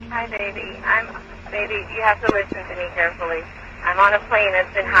Hi, baby. Baby, you have to listen to me carefully. I'm on a plane that's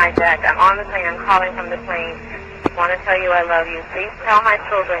been hijacked. I'm on the plane. I'm calling from the plane. I want to tell you I love you. Please tell my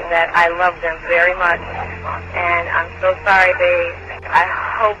children that I love them very much. And I'm so sorry, babe. I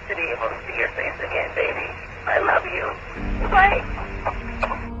hope to be able to see your face again, baby. I love you. Bye.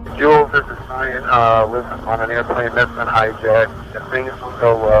 Jules, this is Ryan. Listen, on an airplane that's been hijacked. If things don't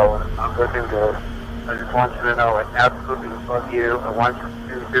go well, and it's not looking good, I just want you to know I absolutely love you. I want you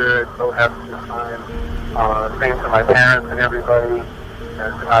to do good. So have a good time. Same to my parents and everybody.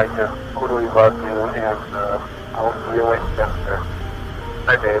 And I just totally love you, and I'll see you later.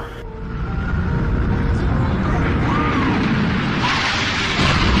 Bye, babe.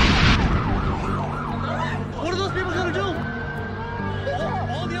 What are those people going to do?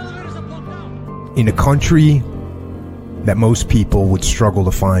 All the elevators are blocked out. In a country that most people would struggle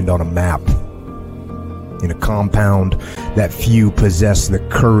to find on a map, in a compound that few possess the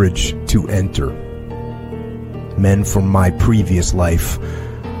courage to enter, men from my previous life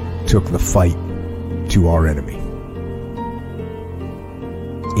took the fight to our enemy.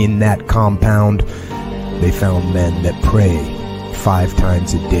 In that compound, they found men that pray 5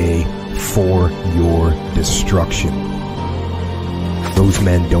 times a day for your destruction. Those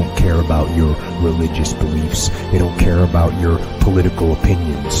men don't care about your religious beliefs. They don't care about your political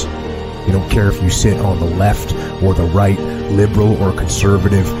opinions. They don't care if you sit on the left or the right, liberal or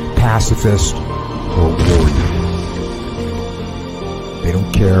conservative, pacifist or warrior. They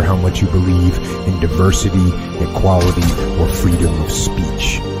don't care how much you believe in diversity, equality, or freedom of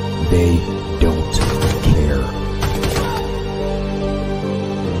speech. They don't care.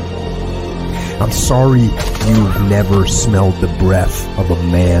 I'm sorry you've never smelled the breath of a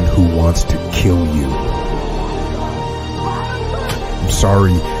man who wants to kill you. I'm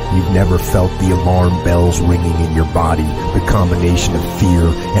sorry you've never felt the alarm bells ringing in your body, the combination of fear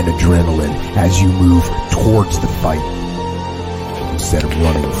and adrenaline as you move towards the fight instead of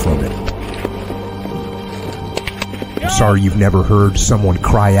running from it. I'm sorry you've never heard someone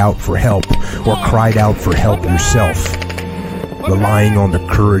cry out for help or cried out for help yourself, relying on the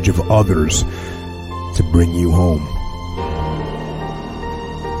courage of others to bring you home.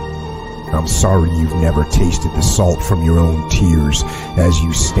 I'm sorry you've never tasted the salt from your own tears as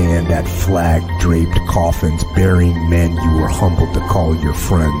you stand at flag-draped coffins burying men you were humbled to call your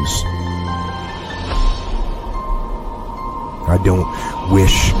friends. I don't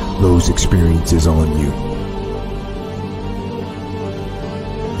wish those experiences on you,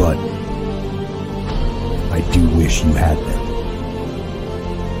 but I do wish you had them.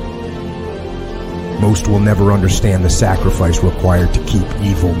 Most will never understand the sacrifice required to keep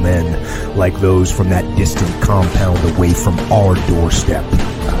evil men like those from that distant compound away from our doorstep.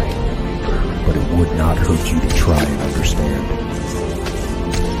 But it would not hurt you to try and understand.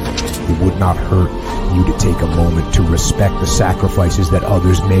 It would not hurt you to take a moment to respect the sacrifices that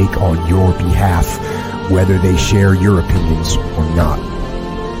others make on your behalf, whether they share your opinions or not.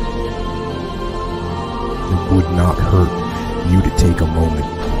 It would not hurt you to take a moment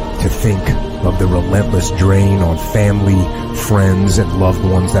to think of the relentless drain on family, friends, and loved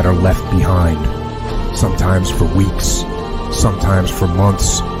ones that are left behind, sometimes for weeks, sometimes for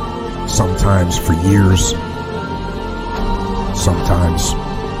months, sometimes for years, sometimes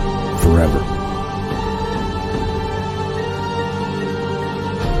forever.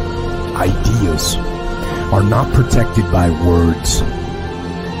 Ideas are not protected by words.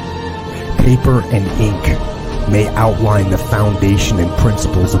 Paper and ink may outline the foundation and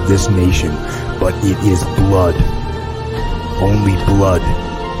principles of this nation, but it is blood, only blood,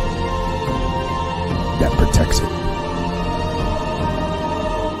 that protects it.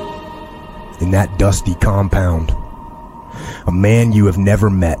 In that dusty compound, a man you have never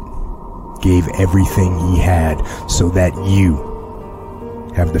met gave everything he had so that you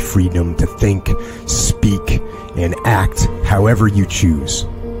have the freedom to think, speak, and act however you choose.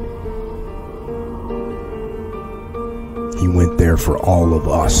 He went there for all of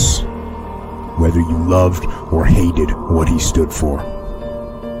us, whether you loved or hated what he stood for.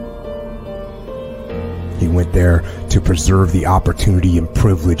 He went there to preserve the opportunity and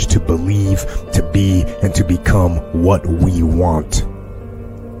privilege to believe, to be, and to become what we want.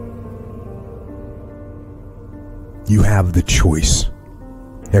 You have the choice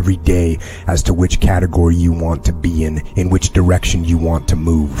every day as to which category you want to be in which direction you want to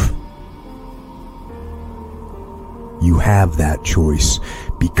move. You have that choice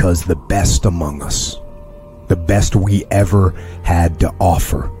because the best among us, the best we ever had to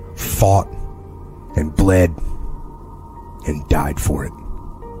offer, fought and bled and died for it.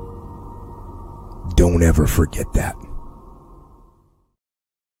 Don't ever forget that.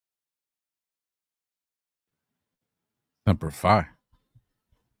 Number 5.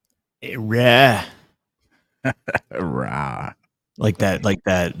 Rah. Rah. Like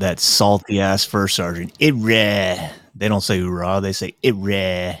that salty ass first sergeant. Rah. They don't say hoorah, they say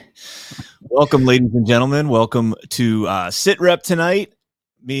rah. Welcome, ladies and gentlemen. Welcome to SITREP tonight.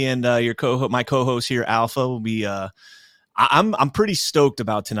 Me and my co-host here, Alpha, will be. I'm pretty stoked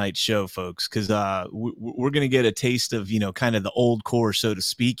about tonight's show, folks, because we're going to get a taste of kind of the old core, so to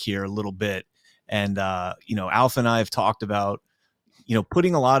speak, here a little bit. And Alpha and I have talked about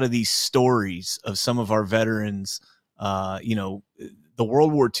putting a lot of these stories of some of our veterans. The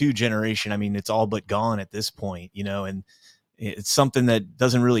World War II generation. I mean, it's all but gone at this point, and it's something that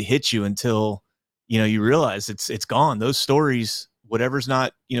doesn't really hit you until you realize it's gone. Those stories, whatever's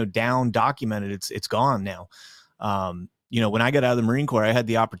not down documented, it's gone now. When I got out of the Marine Corps, I had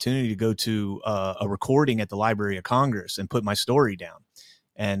the opportunity to go to a recording at the Library of Congress and put my story down,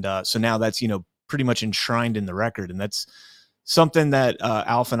 and so now that's pretty much enshrined in the record, and that's something that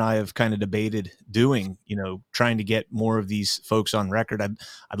Alpha and I have kind of debated doing, trying to get more of these folks on record.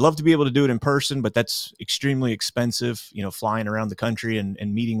 I'd love to be able to do it in person, but that's extremely expensive, flying around the country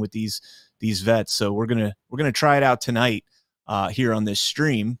and meeting with these vets. So we're going to try it out tonight here on this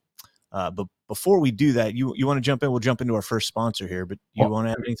stream. But before we do that, you want to jump in? We'll jump into our first sponsor here, but you want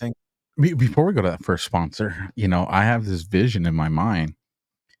to add anything? Before we go to that first sponsor, I have this vision in my mind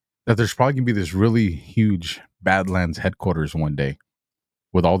that there's probably going to be this really huge Badlands headquarters one day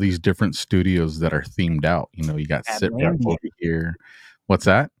with all these different studios that are themed out. You got SITREP over here. What's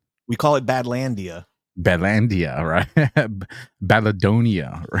that? We call it Badlandia. Badlandia, right?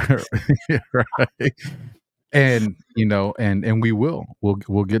 Balladonia, right? And and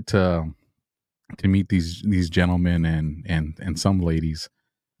we'll get to meet these gentlemen and some ladies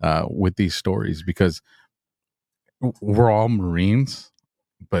with these stories, because we're all Marines,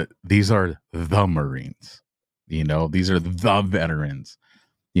 but these are the Marines. These are the veterans.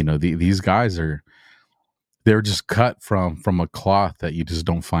 These guys they're just cut from a cloth that you just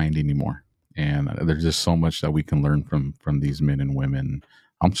don't find anymore. And there's just so much that we can learn from these men and women.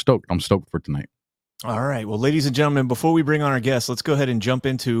 I'm stoked for tonight. All right. Well, ladies and gentlemen, before we bring on our guests, let's go ahead and jump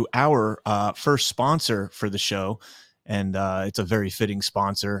into our first sponsor for the show. And it's a very fitting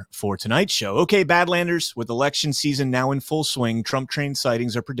sponsor for tonight's show. Okay, Badlanders, with election season now in full swing, Trump-trained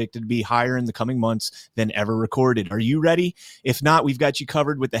sightings are predicted to be higher in the coming months than ever recorded. Are you ready? If not, we've got you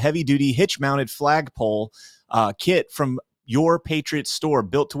covered with the heavy-duty hitch-mounted flagpole kit from Your Patriot Store.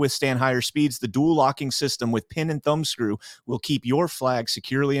 Built to withstand higher speeds, the dual locking system with pin and thumb screw will keep your flag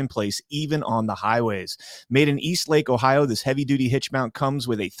securely in place even on the highways. Made in East Lake, Ohio, this heavy-duty hitch mount comes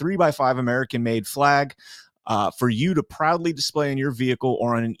with a 3x5 American-made flag for you to proudly display in your vehicle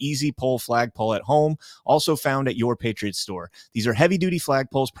or on an easy pole flagpole at home, also found at Your Patriot Store. These are heavy-duty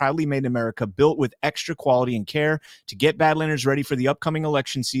flagpoles proudly made in America, built with extra quality and care. To get Badlanders ready for the upcoming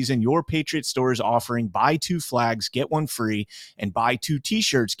election season, Your Patriot Store is offering buy 2 flags, get 1 free, and buy 2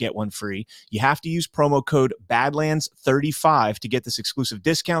 t-shirts, get 1 free. You have to use promo code BADLANDS35 to get this exclusive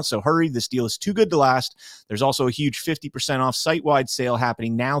discount, so hurry, this deal is too good to last. There's also a huge 50% off site-wide sale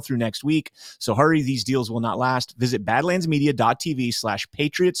happening now through next week, so hurry, these deals will not last. Visit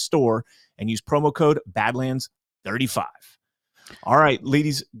badlandsmedia.tv/Patriot Store and use promo code Badlands35. All right,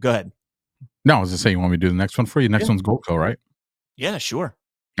 ladies, go ahead. No, I was just saying, you want me to do the next one for you? Next one's Goldco, right? Yeah, sure.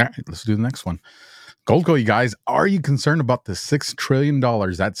 All right, let's do the next one. Goldco, you guys, are you concerned about the $6 trillion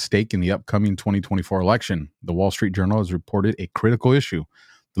at stake in the upcoming 2024 election? The Wall Street Journal has reported a critical issue: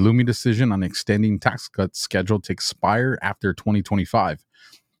 the looming decision on extending tax cuts scheduled to expire after 2025.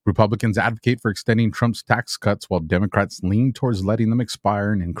 Republicans advocate for extending Trump's tax cuts, while Democrats lean towards letting them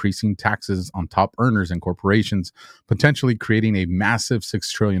expire and increasing taxes on top earners and corporations, potentially creating a massive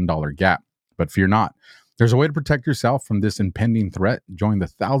 $6 trillion gap. But fear not. There's a way to protect yourself from this impending threat. Join the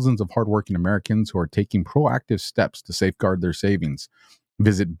thousands of hardworking Americans who are taking proactive steps to safeguard their savings.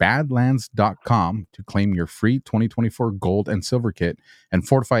 Visit badlands.com to claim your free 2024 gold and silver kit and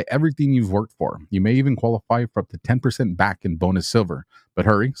fortify everything you've worked for. You may even qualify for up to 10% back in bonus silver. But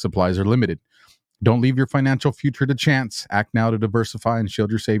hurry, supplies are limited. Don't leave your financial future to chance. Act now to diversify and shield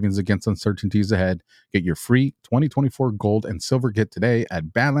your savings against uncertainties ahead. Get your free 2024 gold and silver kit today at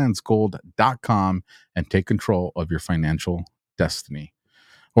badlandsgold.com and take control of your financial destiny.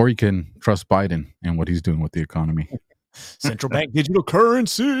 Or you can trust Biden and what he's doing with the economy. Central bank digital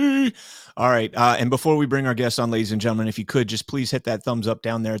currency. All right. And before we bring our guests on, ladies and gentlemen, if you could just please hit that thumbs up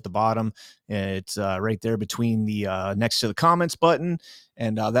down there at the bottom. It's right there between the next to the comments button.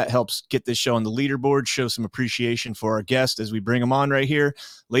 And that helps get this show on the leaderboard, show some appreciation for our guest as we bring them on right here.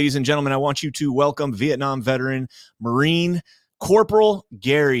 Ladies and gentlemen, I want you to welcome Vietnam veteran, Marine Corporal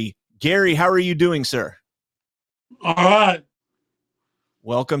Gary. Gary, how are you doing, sir? All right.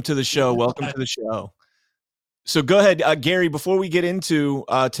 Welcome to the show. Welcome to the show. So go ahead, Gary, before we get into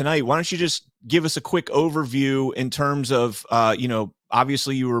tonight, why don't you just give us a quick overview in terms of,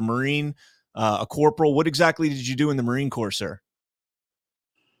 obviously you were a Marine, a corporal. What exactly did you do in the Marine Corps, sir?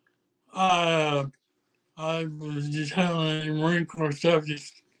 I was just handling Marine Corps stuff,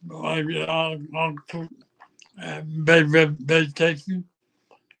 just like on vegetation,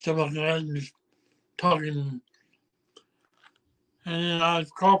 stuff like that, and just talking. And then I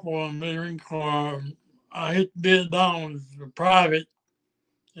was corporal in the Marine Corps. I hit Vietnam as a private.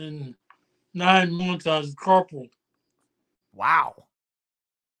 In 9 months, I was corporal. Wow.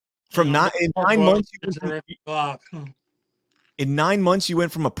 In 9 months, in 9 months, you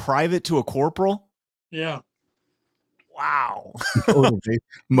went from a private to a corporal? Yeah. Wow.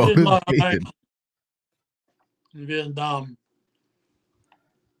 Motivated. In Vietnam.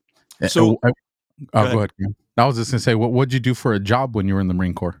 So, go ahead. I was just gonna say, what'd you do for a job when you were in the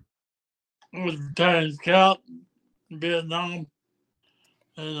Marine Corps? I was a battalion scout in Vietnam,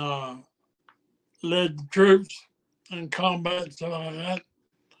 and led the troops in combat, stuff like that.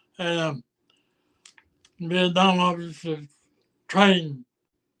 And in Vietnam, I was training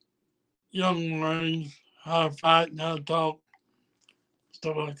young Marines how to fight and how to talk,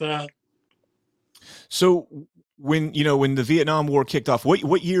 stuff like that. So when the Vietnam War kicked off,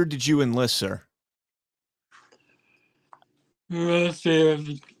 what year did you enlist, sir? Let's see, it was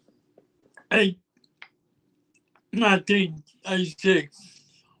 1986.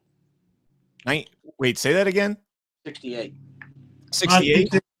 Wait, say that again? 68.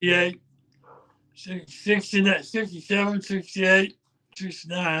 68? 1968. 67, 68,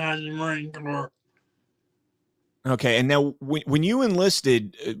 69, I was in the Marine Corps. Okay, and now when you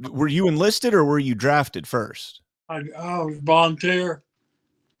enlisted, were you enlisted or were you drafted first? I was volunteer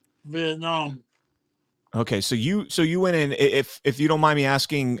Vietnam. Okay, so you went in. If you don't mind me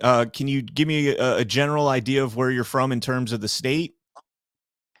asking, can you give me a general idea of where you're from in terms of the state?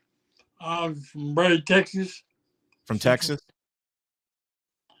 I'm from Brady, Texas. From Texas?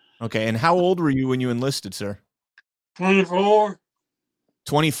 Okay, and how old were you when you enlisted, sir? 24.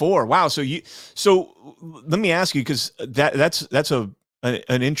 24. Wow. So let me ask you, because that's an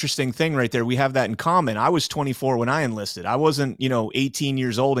interesting thing right there. We have that in common. I was 24 when I enlisted. I wasn't 18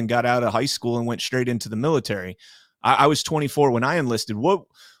 years old and got out of high school and went straight into the military. I was 24 when I enlisted. What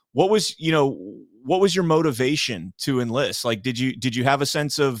was your motivation to enlist? Like, did you have a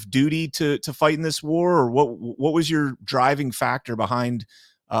sense of duty to fight in this war, or what was your driving factor behind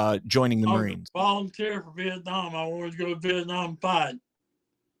joining the Marines? I volunteer for Vietnam. I always go to Vietnam fight.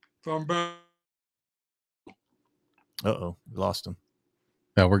 From Uh-oh, we lost him.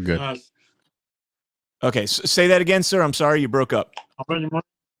 Yeah, we're good. Okay, so say that again, sir. I'm sorry, you broke up. I'm in the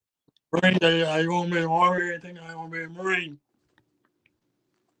Marine. I want to be a Army or anything. I want to be a Marine.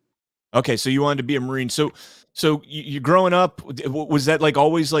 Okay, so you wanted to be a Marine. So you growing up, was that like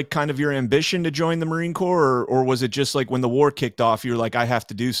always like kind of your ambition to join the Marine Corps, or was it just like when the war kicked off, you're like, I have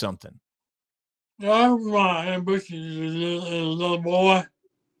to do something? That was my ambition as a little boy,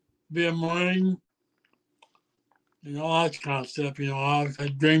 be a Marine. All that kind of stuff. I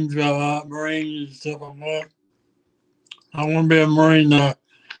had dreams about Marines and stuff like that. I want to be a Marine. I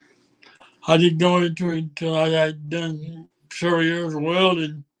didn't go into it until I had done several years of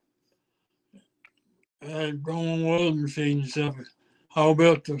welding. I had grown welding machines and stuff. I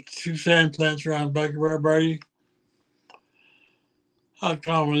built the 2 sand plants around back of Brady. I was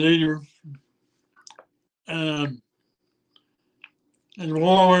kind of a leader. And the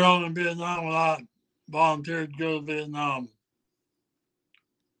war went on in Vietnam, and I volunteered to go to Vietnam.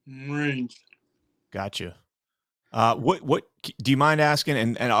 Marines. Gotcha. What do you mind asking?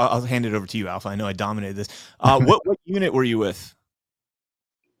 And I'll hand it over to you, Alpha. I know I dominated this. What unit were you with?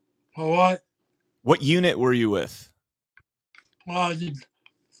 What? What unit were you with? Well, I did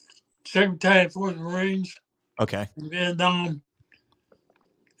 2nd Battalion 4th Marines. Okay. In Vietnam.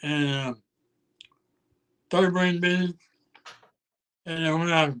 And 3rd Marine Division. And then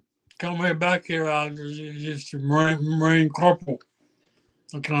when I come back here, I was just a Marine corporal.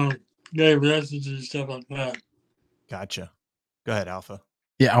 I kind of gave lessons and stuff like that. Gotcha. Go ahead, Alpha.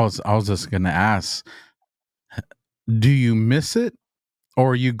 Yeah, I was just gonna ask, do you miss it,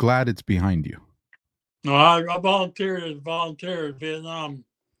 or are you glad it's behind you? No, I volunteered as a volunteer in Vietnam.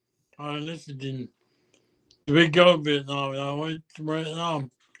 I enlisted in the big go Vietnam. I went to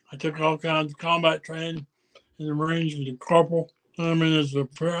Vietnam. I took all kinds of combat training in the Marines as a corporal. I mean, as a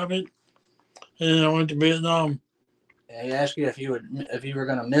private. And then I went to Vietnam. He asked you if you were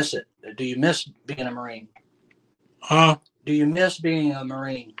going to miss it. Do you miss being a Marine? Huh? Do you miss being a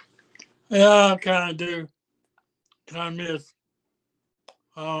Marine? Yeah, I kind of do. kind of miss.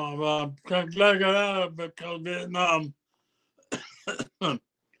 I'm glad I got out of it because Vietnam.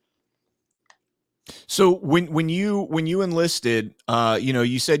 So when you enlisted,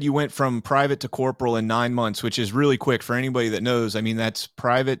 you said you went from private to corporal in 9 months, which is really quick for anybody that knows. I mean, that's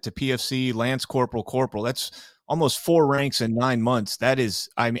private to PFC, lance corporal, corporal. That's almost 4 ranks in 9 months. That is,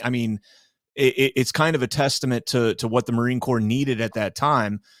 I mean, it's kind of a testament to what the Marine Corps needed at that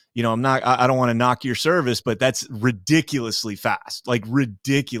time. I don't want to knock your service, but that's ridiculously fast, like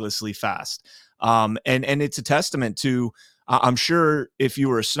ridiculously fast. And it's a testament to, I'm sure if you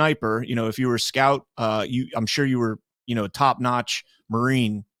were a sniper, if you were a scout, I'm sure you were, top notch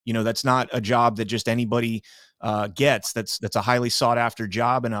Marine. That's not a job that just anybody gets. That's a highly sought after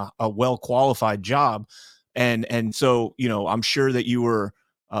job and a well qualified job. And so, I'm sure that you were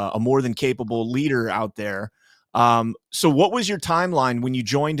a more than capable leader out there. So what was your timeline when you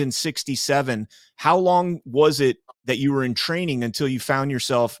joined in 67? How long was it that you were in training until you found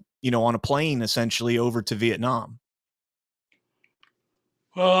yourself, on a plane essentially over to Vietnam?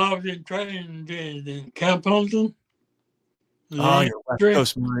 Well, I was in training in Camp Pendleton. Oh, you're West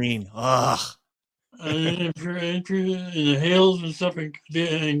Coast Marine. Ugh. And entry in the hills and stuff in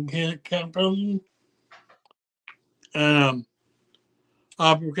Camp Pendleton. And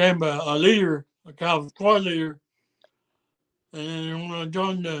I became a leader, a kind of squad leader. And then when I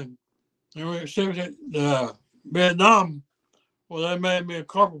joined the Vietnam, well, they made me a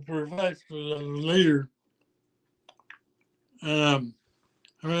corporal pretty fast because I was a leader. And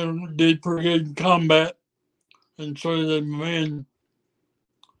I did pretty good in combat, and so did the men.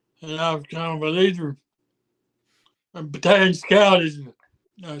 And I was kind of a leader. A battalion scout is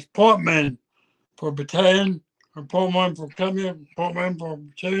point man for battalion, or point man for company, point man for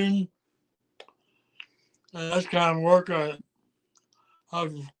platoon. And that's kind of work I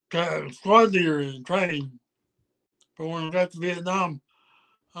was kind of squad leader in training. But when I got to Vietnam,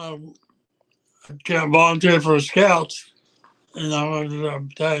 I volunteered for scouts, and I was a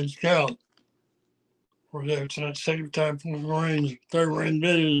battalion scout for the 2nd Time for the Marines, 3rd Marine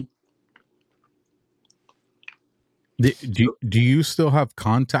Division. Do you still have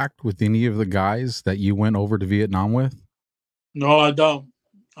contact with any of the guys that you went over to Vietnam with? No, I don't.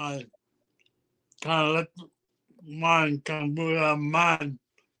 I kind of let mine kind of move out of mind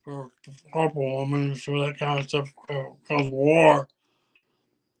for corporal. I mean, so that kind of stuff because of war.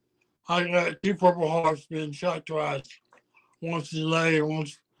 I got 2 Purple Hearts being shot twice. Once in the leg,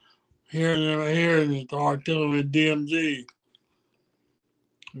 once here and at the artillery DMZ.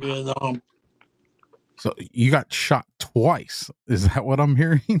 Vietnam. So you got shot twice. Is that what I'm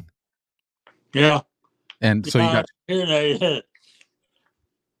hearing? Yeah. And so you got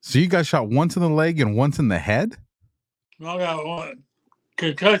So you got shot once in the leg and once in the head? I got one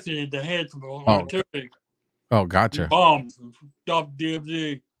concussion in the head from artillery. Oh, gotcha. Bombs dropped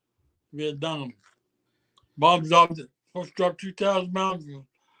DMZ, Vietnam. Bombs dropped it. First dropped 2,000 pounds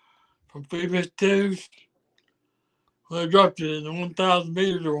from 352s. Well, they dropped it in 1,000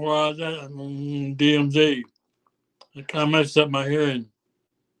 meters or where I was at DMZ. It kind of messed up my hearing.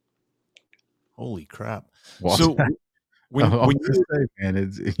 Holy crap! Well, so when you say,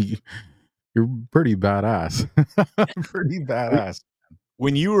 man, you're pretty badass. Pretty badass.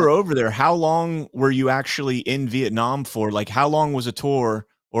 When you were over there, how long were you actually in Vietnam for? Like, how long was a tour,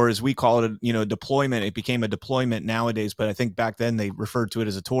 or as we call it, deployment? It became a deployment nowadays, but I think back then they referred to it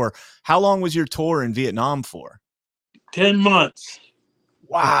as a tour. How long was your tour in Vietnam for? 10 months.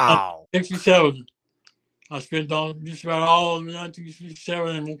 Wow. 67. I spent just about all of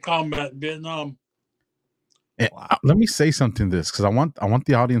 1967 in combat in Vietnam. Wow. Let me say something to this because I want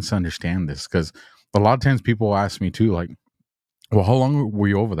the audience to understand this, because a lot of times people ask me too, like, well, how long were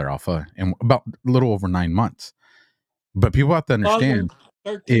you over there, Alpha? And about a little over 9 months. But people have to understand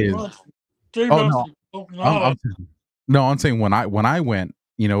 13 months. 3 months. I'm saying when I went,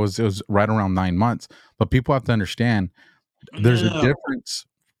 it was right around 9 months. But people have to understand there's a difference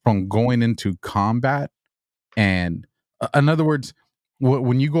from going into combat and, in other words,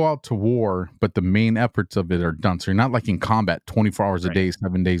 when you go out to war, but the main efforts of it are done. So you're not like in combat 24 hours a day,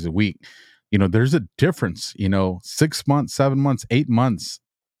 7 days a week. There's a difference, 6 months, 7 months, 8 months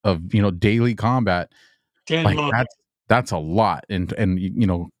of, daily combat. 10 like months. that's a lot. And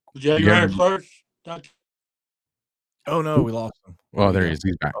January 1st. Oh no, we lost him. Well, there he is.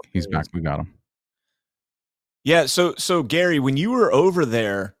 He's back. He's back. We got him. Yeah. So Gary, when you were over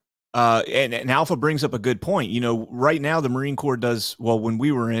there, and Alpha brings up a good point. Right now the Marine Corps does well. When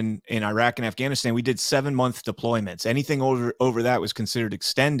we were in Iraq and Afghanistan, we did 7-month deployments. Anything over that was considered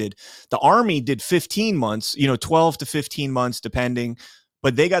extended. The Army did 15 months. 12 to 15 months, depending.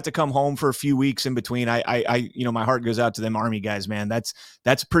 but they got to come home for a few weeks in between. I my heart goes out to them Army guys, man.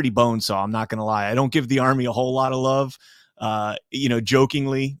 That's pretty bone saw. I'm not going to lie. I don't give the Army a whole lot of love,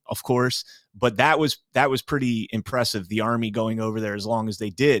 jokingly, of course, but that was pretty impressive. The Army going over there as long as they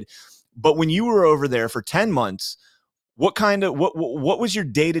did. But when you were over there for 10 months, what was your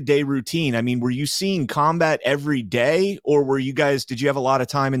day-to-day routine? I mean, were you seeing combat every day, or did you have a lot of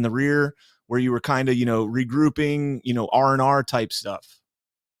time in the rear where you were kind of, regrouping, R&R type stuff?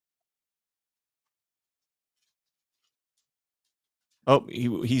 Oh,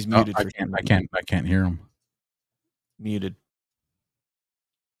 he's muted. I can't hear him. Muted.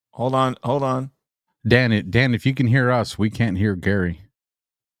 Hold on. Dan, if you can hear us, we can't hear Gary.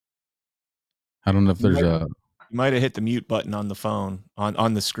 I don't know if there's You might have hit the mute button on the phone,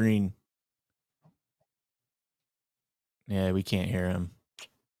 on the screen. Yeah, we can't hear him.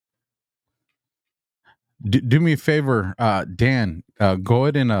 Do me a favor, Dan. Go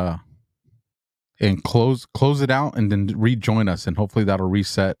ahead and close it out, and then rejoin us, and hopefully that'll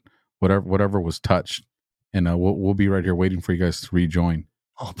reset whatever was touched, and we'll be right here waiting for you guys to rejoin.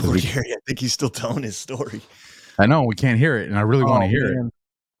 Oh, poor Gary. I think he's still telling his story. I know we can't hear it, and I really want to hear it.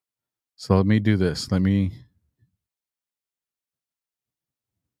 So let me do this. Let me.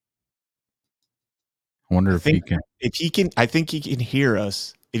 I wonder if he can. If he can, I think he can hear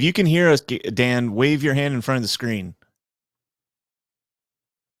us. If you can hear us, Dan, wave your hand in front of the screen.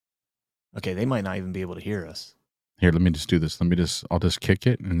 Okay, they might not even be able to hear us. Here, let me just do this. I'll just kick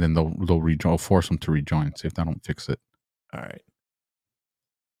it, and then they'll rejoin. I'll force them to rejoin. See if that don't fix it. All right.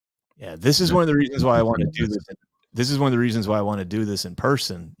 Yeah, this is one of the reasons why I want to do this. This is one of the reasons why I want to do this in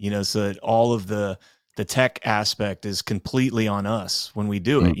person, so that all of the tech aspect is completely on us when we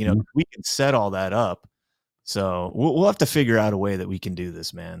do it. Mm-hmm. We can set all that up. So we'll have to figure out a way that we can do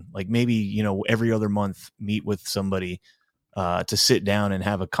this, man. Like maybe, every other month, meet with somebody to sit down and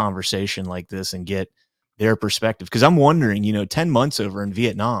have a conversation like this and get their perspective. Because I'm wondering, 10 months over in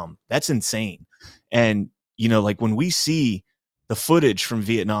Vietnam, that's insane. And, like when we see the footage from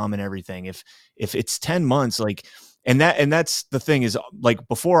Vietnam and everything, if it's 10 months, like, and that's the thing is, like,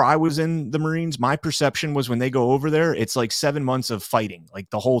 before I was in the Marines, my perception was when they go over there, it's like 7 months of fighting, like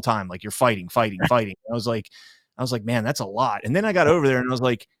the whole time, like you're fighting. I was like, man, that's a lot. And then I got over there and I was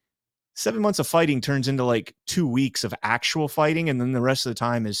like, 7 months of fighting turns into like 2 weeks of actual fighting. And then the rest of the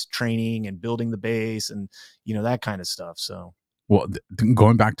time is training and building the base and, that kind of stuff. So, well,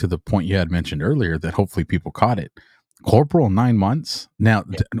 going back to the point you had mentioned earlier that hopefully people caught it, Corporal 9 months. Now,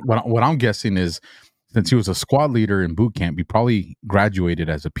 what I'm guessing is, since he was a squad leader in boot camp, he probably graduated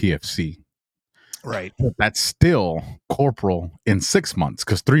as a PFC. Right. But that's still corporal in 6 months,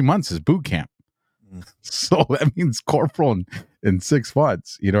 because 3 months is boot camp. So that means corporal in 6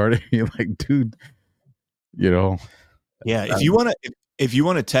 months. You know what I mean? Like, dude, Yeah. If you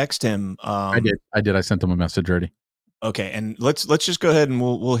want to text him, I did. I sent him a message already. Okay, and let's just go ahead and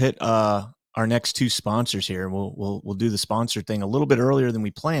we'll hit our next two sponsors here. We'll do the sponsor thing a little bit earlier than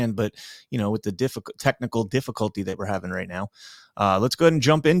we planned, but with the technical difficulty that we're having right now, let's go ahead and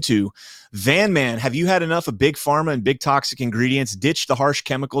jump into Van Man. Have you had enough of big pharma and big toxic ingredients? Ditch the harsh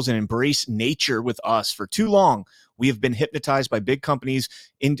chemicals and embrace nature with us. For too long, we have been hypnotized by big companies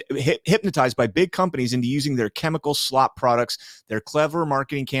into using their chemical slop products. Their clever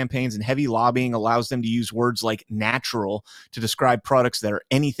marketing campaigns and heavy lobbying allows them to use words like natural to describe products that are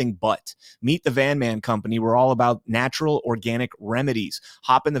anything but. Meet the Van Man Company. We're all about natural, organic remedies.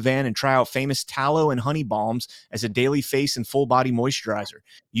 Hop in the van and try out famous tallow and honey balms as a daily face and full body moisturizer.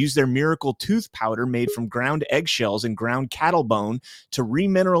 Use their miracle tooth powder made from ground eggshells and ground cattle bone to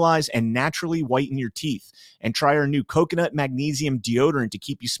remineralize and naturally whiten your teeth. And try our new coconut magnesium deodorant to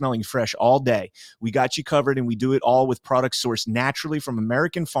keep you smelling fresh all day. We got you covered, and we do it all with products sourced naturally from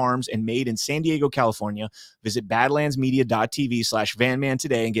American farms and made in San Diego, California. Visit badlandsmedia.tv/vanman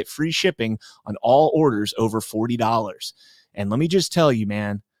today and get free shipping on all orders over $40. And let me just tell you,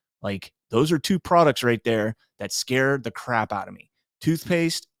 man, like, those are two products right there that scared the crap out of me.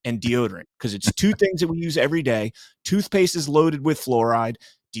 Toothpaste and deodorant, because it's two things that we use every day. Toothpaste is loaded with fluoride.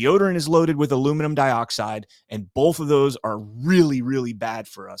 Deodorant is loaded with aluminum dioxide, and both of those are really, really bad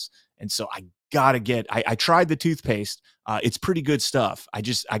for us. And so I tried the toothpaste. It's pretty good stuff. I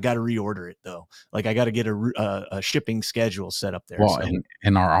got to reorder it though. Like, I got to get a shipping schedule set up there. Well, so.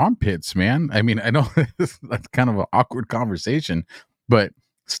 And our armpits, man. I mean, I know that's kind of an awkward conversation, but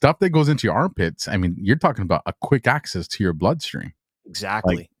stuff that goes into your armpits, I mean, you're talking about a quick access to your bloodstream.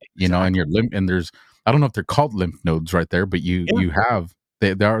 Exactly. Like, and your lymph, and there's, I don't know if they're called lymph nodes right there, but you have,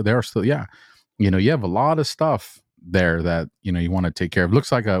 they are still, you have a lot of stuff there that, you want to take care of.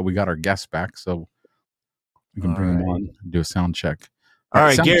 Looks like we got our guests back, so we can bring them on, do a sound check. All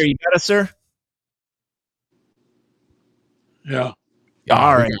right, Gary, you got us, sir? Yeah.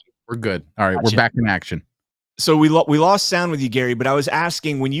 All right. We're good. All right, Gotcha. we're back in action. So we lost sound with you, Gary, but I was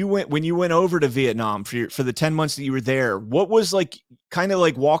asking when you went over to Vietnam for the 10 months that you were there, what was kind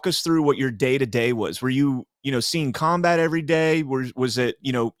of walk us through what your day-to-day was. Were you seeing combat every day? Was it,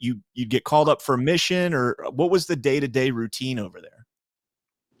 you'd get called up for a mission, or what was the day-to-day routine over there?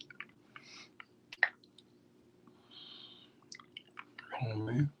 Oh,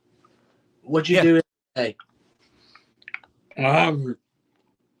 man. What'd you do today? I went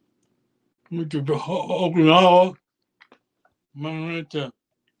to Okinawa. Went to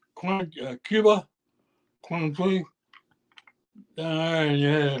Cuba, Quantum, down there, and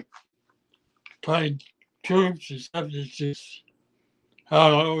yeah, played troops and stuff. It's just, I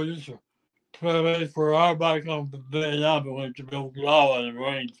don't know, just a place for our bike on the Vietnam, but went to Okinawa and the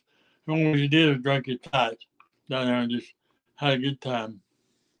range. The only thing you did was drink your tights down there and just had a good time.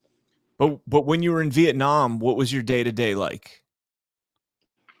 But when you were in Vietnam, what was your day-to-day like?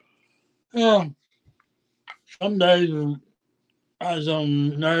 Yeah, some days I was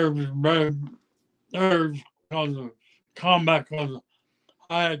on nerves because of combat, because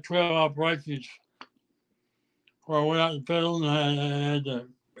I had 12 operations where I went out in the field and I had the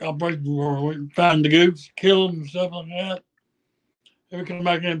operations where we went and found the goops, kill them and stuff like that. We come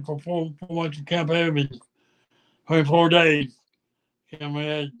back in for 4 months of Camp Evans, 24 days. And we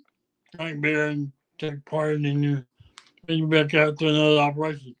had drink beer and take part in then you back out to another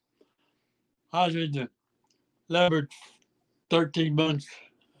operation. I was in the labored 13 months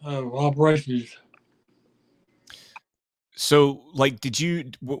of operations. So, did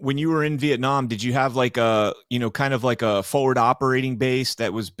you, when you were in Vietnam, did you have kind of like a forward operating base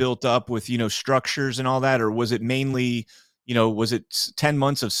that was built up with, structures and all that? Or was it mainly, was it 10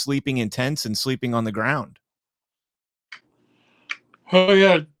 months of sleeping in tents and sleeping on the ground? Well, we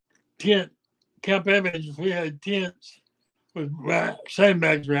had Camp Evans, we had tents with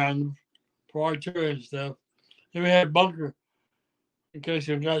sandbags around them for artillery and stuff. Then we had bunker in case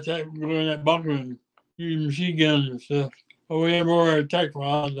you got that, go in that bunker and use machine guns and stuff. But we had more attack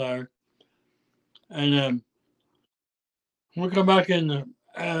while I was there. And we come back in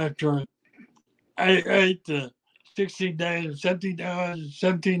after 8 to 16 days,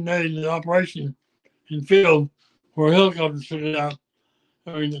 17 days of operation in field where helicopters took it out.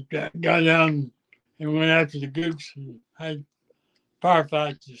 I mean, got down and went after the goops and had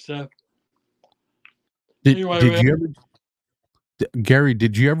firefights and stuff. Gary,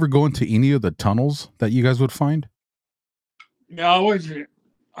 did you ever go into any of the tunnels that you guys would find? Yeah,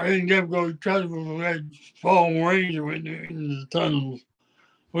 I didn't get to go try to go. We had fallen rains and went into the tunnels.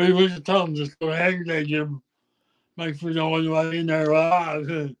 We went to the tunnels just go every day, Jim. Make sure no one in there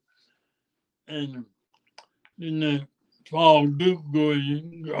alive. And then the small Duke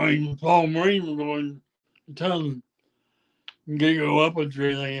small Marine was going to tunnels and get go up with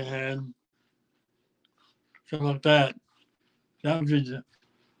everything it had. Stuff like that. That was just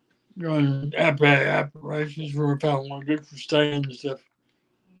going apparatus for about one good for staying and stuff.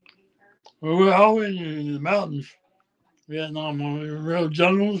 We were all in the mountains, Vietnam, on the real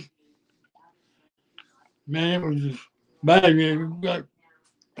jungles. Man, it was just bad. You got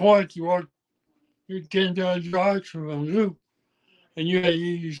points, you're 10,000 yards from a group, and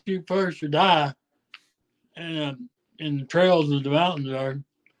you shoot first or die. And in the trails of the mountains are,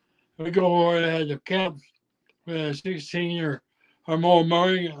 we go where they had the camps. We had 16 or more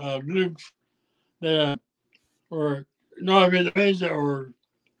Marine groups that were not Vietnamese that were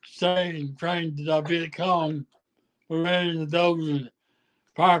staying trained to the Viet Cong. We ran into those and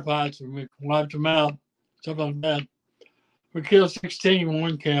firefights and we wiped them out, stuff like that. We killed 16 in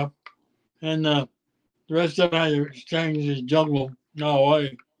one camp, and the rest of them had to exchange the jungle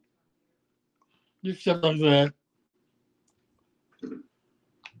Norway. Just stuff like that.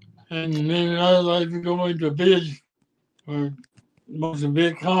 And then another day we go into a village where most of the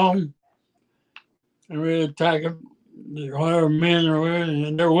Viet Cong, and we attack them, whatever men are women,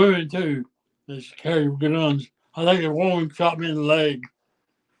 and they're women too. They carry guns. I think a woman shot me in the leg.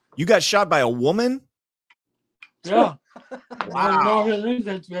 You got shot by a woman? Yeah. Wow.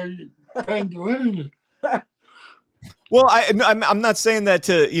 That's very trained women. Well, I'm not saying that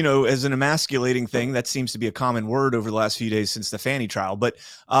to, as an emasculating thing. That seems to be a common word over the last few days since the Fanny trial. But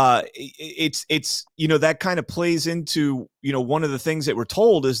it's that kind of plays into, one of the things that we're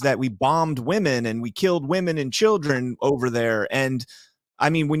told is that we bombed women and we killed women and children over there. And I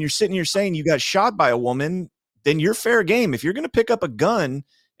mean, when you're sitting here saying you got shot by a woman, then you're fair game. If you're going to pick up a gun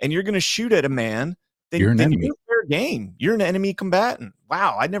and you're going to shoot at a man, then you're an enemy. You're fair game. You're an enemy combatant.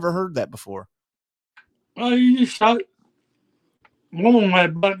 Wow, I'd never heard that before. Well, you just shot. one of them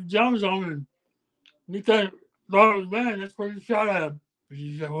had Bucky Jones on, and he thought it was bad. That's where he shot at him.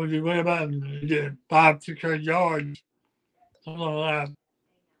 He said, "What did he weigh about?" And he did 500-600 yards, something like that.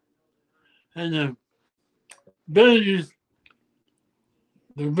 And the villages,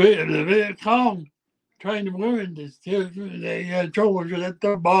 the Viet Cong trained the women to still, they had trouble with that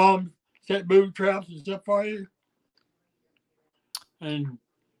throw bombs, set booby traps and stuff for you. And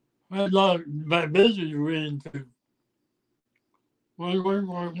I had a lot of visitors we went into. One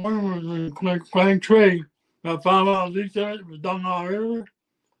was in Clang Tree, about 5 miles east of it was Dunlop River.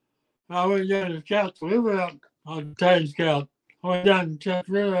 I went down to scout the river out. I was a battalion scout. I went down and checked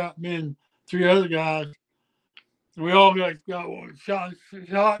the river out, me and 3 other guys. And we all got shot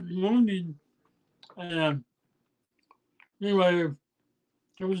and wounded. And anyway,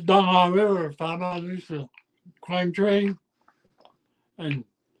 it was Dunlop River, 5 miles east of Clang Tree. And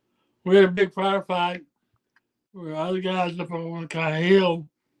we had a big firefight. Where other guys up on one kind of hill.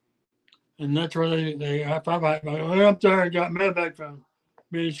 And that's where they I went up there and got medevac from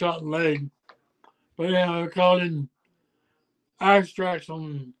being shot in the leg. But yeah, I called in air strikes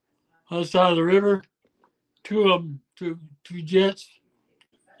on the other side of the river. 2 of them, two jets,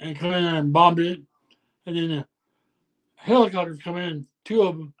 and come in and bombed it. And then the helicopters come in, 2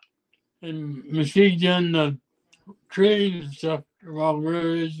 of them, and machine gun the trees and stuff along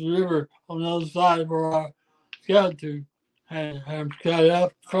the river on the other side where I scouted to. Had them scouted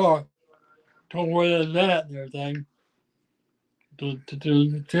out the car, told where that's at and everything. To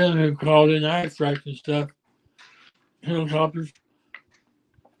the 10 who called in air strikes and stuff. Helicopters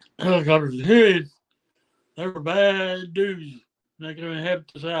hit. They were bad dudes. They could have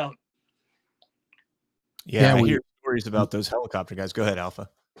helped us out. Yeah, I hear stories about those helicopter guys. Go ahead, Alpha.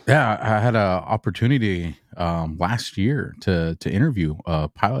 Yeah, I had an opportunity last year to interview a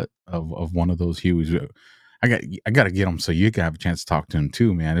pilot of one of those Hueys. I got to get him so you can have a chance to talk to him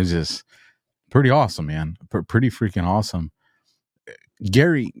too, man. It's just pretty awesome, man. Pretty freaking awesome.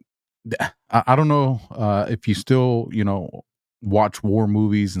 Gary, I don't know if you still, watch war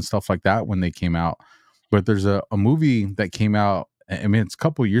movies and stuff like that when they came out, but there's a movie that came out. I mean, it's a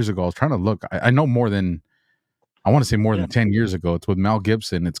couple of years ago. I was trying to look. I know more than, I want to say more than 10 years ago. It's with Mel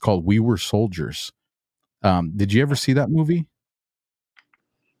Gibson. It's called We Were Soldiers. Did you ever see that movie?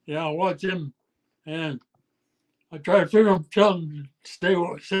 Yeah, I watched him, and I tried to figure out, tell them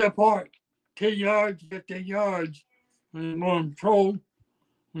to stay apart, 10 yards, 15 yards, and go on patrol,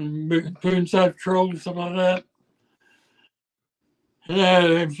 and put inside patrol and stuff like that. And I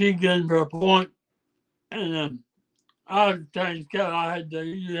had a machine gun for a point, and I was trying to scout. I had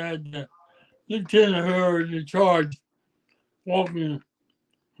the lieutenant who was in charge walking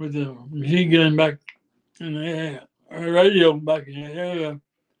with the machine gun back in the air, or radio back in the area,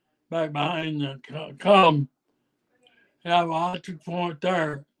 back behind the column. Yeah, well, I took point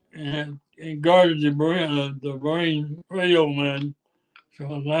there and guarded the Marine radio man. So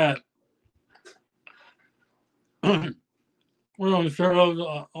that we're on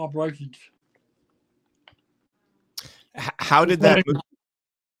those operations. How did that?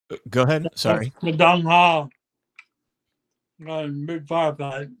 Go ahead. Sorry. The Dong Ha got a big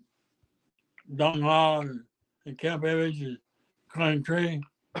firefight. Dong Ha and Camp Evans and Clang Tree.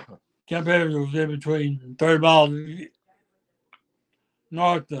 Camp Evans was in between 30 miles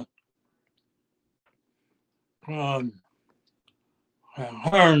north of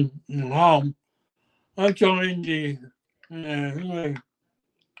Hearn and home. That's on Indy and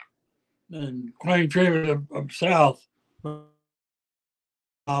Clang Tree was up south.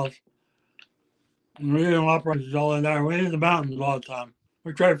 And we didn't operations all in there. We're in the mountains all the time.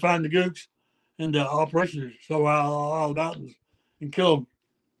 We try to find the gooks and the operations so all the mountains and kill them.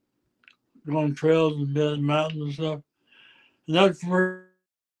 Go on trails and build mountains and stuff. And that's where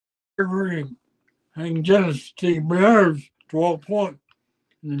and just see bears to walk point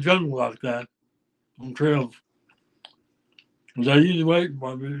in the jungle like that on trails. Because I usually wait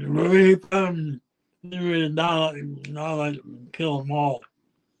for them. We found them, we annihilate them and kill them all.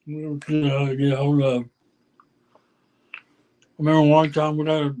 We were to get hold of. I remember one time we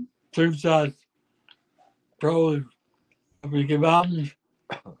got a suicide patrol up in the mountains.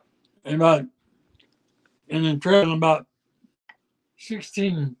 And in the trail, about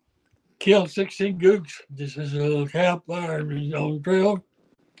 16 killed 16 gooks. This is a little campfire on the trail.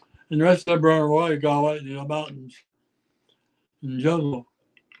 And the rest of them run away, got away to the mountains and the jungle.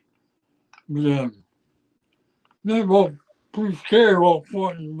 But they were pretty scared walk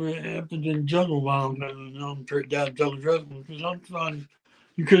forward after the jungle bound and straight down jungle trail. Because sometimes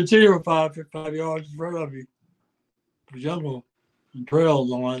you couldn't see her 5 yards in front of you. The jungle and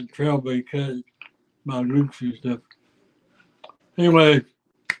trails on that trail be cut by gooks and stuff. Anyway,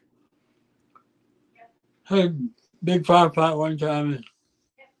 had a big firefight one time and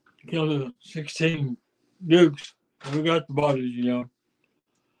killed 16 Dukes. We got the bodies, you know.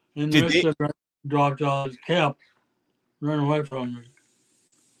 And the Did rest they? of them dropped out of the camp, ran away from me.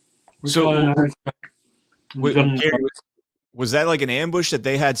 We So, caught an Wait, Gary, was that like an ambush that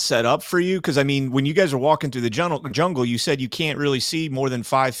they had set up for you? Because I mean, when you guys are walking through the jungle, you said you can't really see more than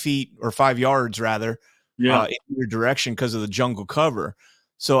 5 feet or 5 yards, rather, Yeah. in your direction because of the jungle cover.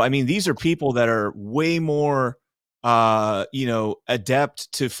 So, I mean, these are people that are way more,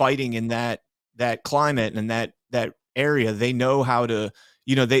 adept to fighting in that climate and that area. They know how to,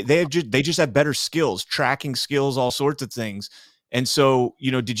 they just have better skills, tracking skills, all sorts of things. And so,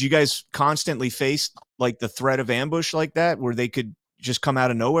 did you guys constantly face like the threat of ambush like that, where they could just come out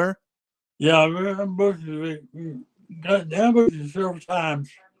of nowhere? Yeah, we got ambushed several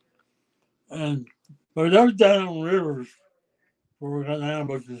times, but that was down on rivers where we got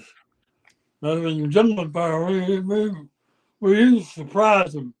ambushes. But in the jungle fire, we used to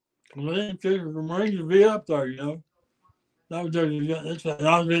surprise them. They didn't figure the Marines would be up there, you know. That was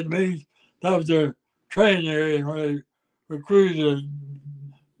that was their training area where they recruited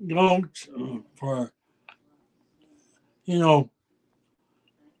gonks for, you know,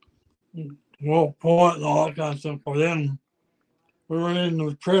 Walk Point and all that kind of stuff for them. We went in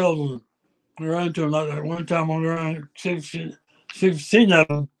the trails and we ran into them like that. One time we ran 16 of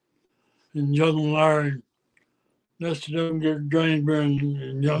them in jungle area. That's to them get drained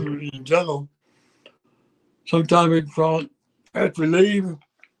in jungle. Sometimes we call it, after we leave,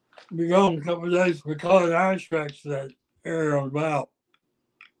 be gone a couple of days. We call it ice tracks that area about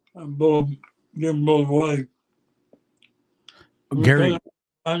and give them both away. Gary,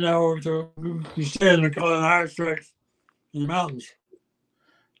 I know you stay in the call it ice tracks in the mountains.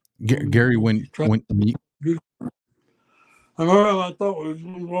 Gary, when you, I remember I thought we was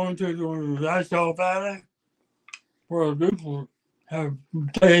going to the Asphalt Valley where a group will have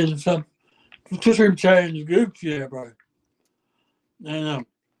changed some, just changed groups, yeah, bro. And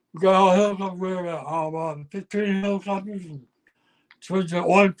we got all helicopters, about 15 helicopters, and switched at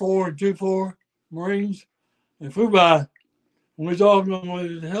 1-4 and 2-4 Marines, and flew by. And we saw them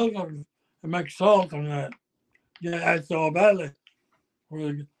with the helicopters and make assault on that. Yeah, Asphalt Valley,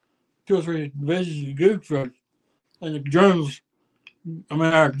 where 2 or 3 divisions of groups were. And the Germans,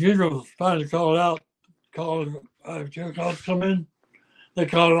 our generals finally called helicopters come in. They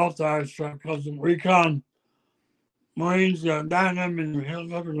called it off the ice track because the recon Marines got down them and the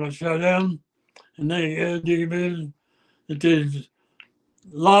helicopter got shut down. And they had division. It did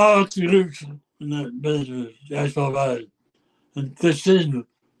lots of nukes in that business, Asphalt Valley. And this season,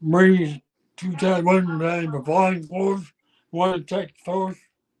 Marines 2 times, one time the flying force, one attack force.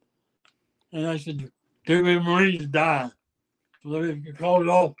 And I said, too many Marines died. So they called it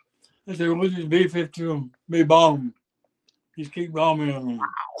off. They said, we'll just B-52 be bombed. Just keep bombing them. Wow.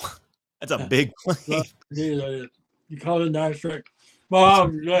 That's a big plane. You call it nice trick. Well, I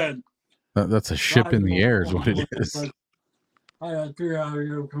was glad. That's a ship in the air is what it is. I had to figure out how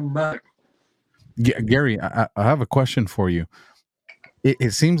to come back. Gary, I have a question for you.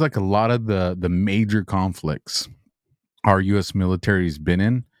 It seems like a lot of the major conflicts our U.S. military has been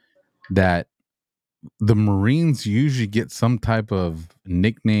in, that the Marines usually get some type of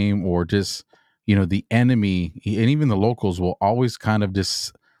nickname or just, the enemy, and even the locals will always kind of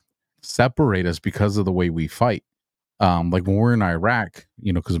just separate us because of the way we fight. Like when we're in Iraq,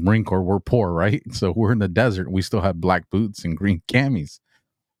 because Marine Corps, we're poor, right? So we're in the desert. We still have black boots and green camis.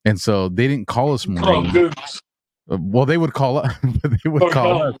 And so they didn't call us Marines. Well, they would call us. They would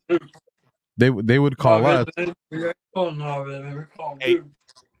call us. They would call us. Hey,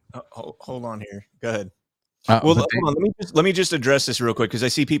 hold on here. Go ahead. Well, hold on. Let me just address this real quick because I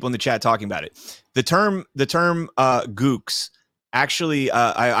see people in the chat talking about it. The term gooks actually,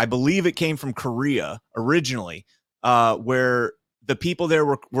 I believe it came from Korea originally, where the people there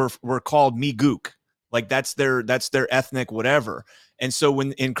were called Migook, like that's their ethnic whatever. And so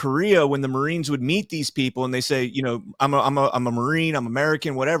when in Korea, when the Marines would meet these people and they say, I'm a Marine, I'm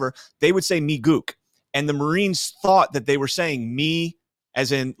American, whatever, they would say Migook, and the Marines thought that they were saying me,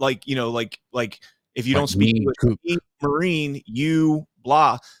 as in like if you don't speak English, me, Marine, you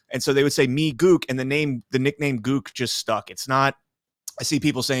blah, and so they would say me Gook, and the nickname Gook just stuck. It's not. I see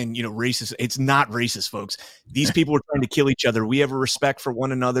people saying, racist. It's not racist, folks. These people are trying to kill each other. We have a respect for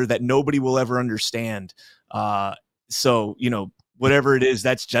one another that nobody will ever understand. So, whatever it is,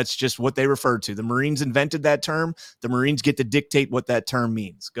 that's just what they refer to. The Marines invented that term. The Marines get to dictate what that term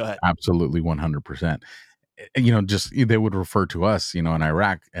means. Go ahead. Absolutely, 100%. just they would refer to us, in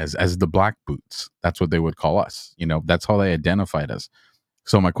Iraq as the black boots. That's what they would call us. That's how they identified us.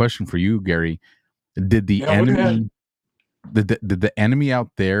 So my question for you, Gary, did the Yeah, we had. did the enemy out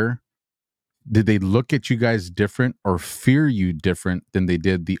there, did they look at you guys different or fear you different than they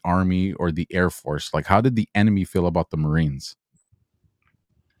did the Army or the Air Force? Like, how did the enemy feel about the Marines?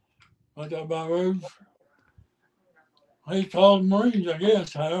 I got my roof. He called Marines, I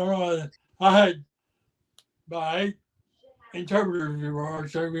guess. I don't know. I had about 8 interpreters who were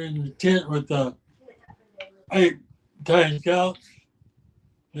serving in the tent with the 8 Italian scouts.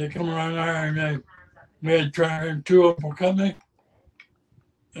 They come around there and we had trained 2 of them for company.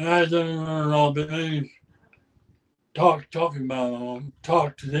 And I had them learn all the things, talking about them,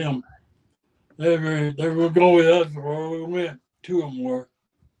 talk to them. They would go with us where we went. 2 of them were.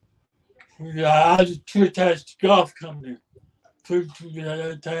 I was 2 attached golf company. 2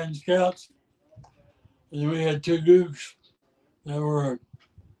 Italian scouts. And we had 2 groups that were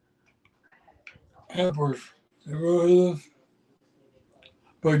helpers. They were with us.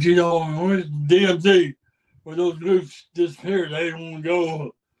 But when we went to DMZ, when those groups disappeared, they didn't want to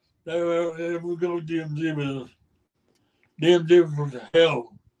go. They would go to DMZ with us. DMZ was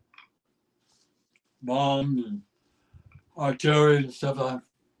hell. Bombs and artillery and stuff like that.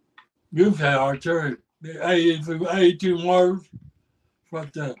 Groups had artillery. The 82 mortars,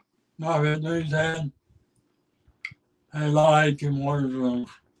 what the Vietnamese had. Had a lot of 82 mortars on them.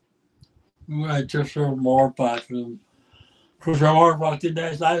 We had just sort of more fights with them. Of course, our more fights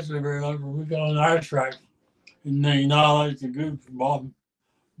didn't last very long. We got on the air strikes and they annihilate the groups bombs.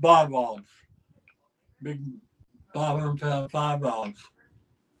 Bombs. Big 500-pound 5 bombs.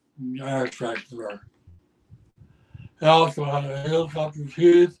 Air strikes were. They also had a helicopter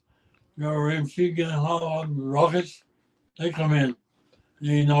kids, MC gun rockets. They come in.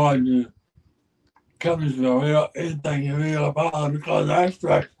 The companies will anything you real about because air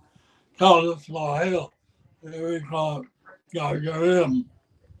strikes cause us a lot of hell. We call it, gotta get rid of them.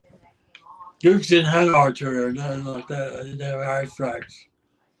 Dukes didn't have artillery or nothing like that. They didn't have air strikes.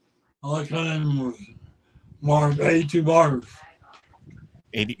 All I kind was mortars, 82 mortars.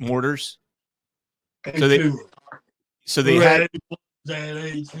 80 mortars. 82. So they had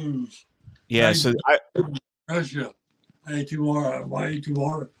 82s. Yeah. So Russia, 82 mortars.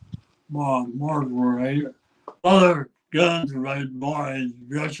 Mortars were other guns were made more in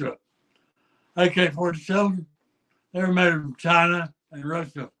Russia. AK-47, they were made from China and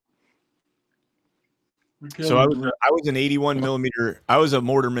Russia. So I was an 81 millimeter. I was a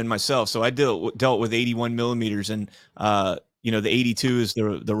mortarman myself, so I dealt with 81 millimeters, and the 82 is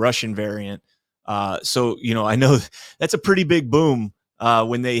the Russian variant. So I know that's a pretty big boom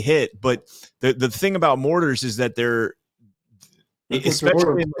when they hit. But the thing about mortars is that they're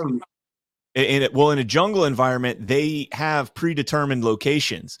especially in a jungle environment, they have predetermined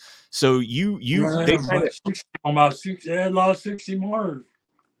locations. So they had lost 60 mortars.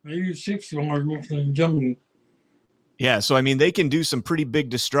 Maybe 60 mortars in the jungle. Yeah, so I mean, they can do some pretty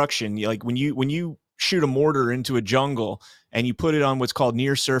big destruction. Like when you shoot a mortar into a jungle and you put it on what's called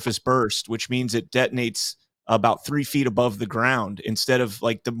near surface burst, which means it detonates about 3 feet above the ground instead of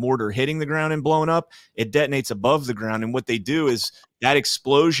like the mortar hitting the ground and blowing up. It detonates above the ground, and what they do is that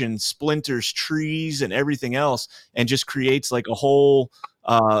explosion splinters trees and everything else, and just creates like a whole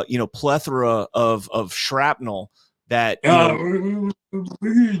plethora of shrapnel that we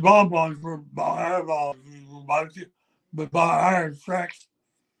use bombs for air bombs, but by air tracks,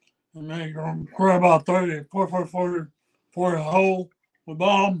 and they grab about 30, 40 hole with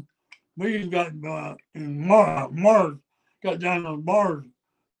bomb. We got in Mars, got down to Mars,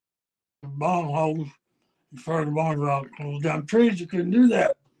 bomb holes, and started bombs out. Those damn trees, you couldn't do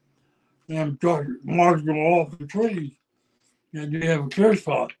that. Damn Mars go off the trees. And you have a clear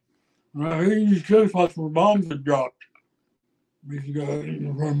spot. We use clear spots where bombs had dropped. We used to go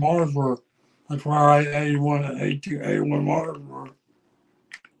where Mars were. That's where our 81 Mars were.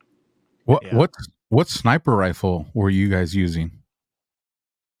 What sniper rifle were you guys using?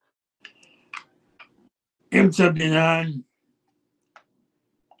 M79.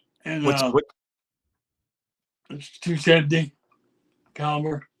 And it's 270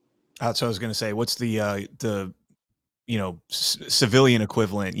 caliber. That's what I was going to say. What's the civilian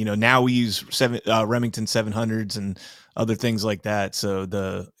equivalent? Now we use Remington 700s and other things like that. So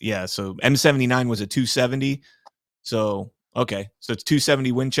so M79 was a 270. So okay, so it's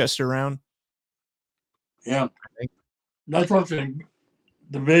 270 Winchester round. Yeah, that's what the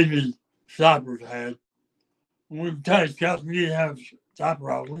division snipers had. When we touched scouts, we didn't have sniper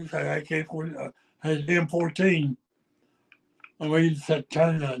rifles. We had AK-40, had M14, and we used to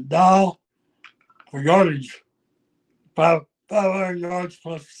turn the dial for yardage. 500 yards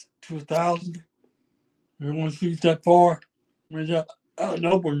plus 2,000. We want to shoot that far. We're just out and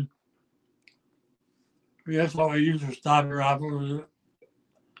open. That's what we use for sniper rifles.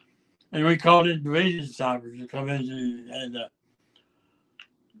 And we called in division snipers to come in and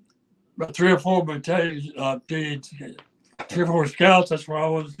about 3 or 4 battalions, 3 or 4 scouts. That's where I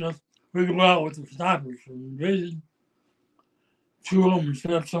was. We go out with the snipers from the division, 2 of them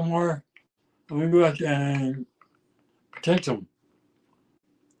set up somewhere, and we go out there and protect them.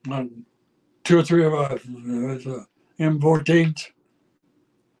 2 or 3 of us, M14s.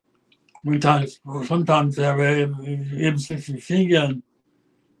 Sometimes they have an M6 machine gun.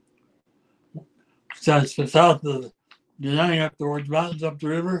 That's the south of the Yang afterwards, mountains up the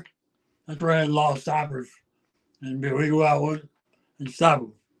river. That's where I had a lot of snipers. And we go out with and stop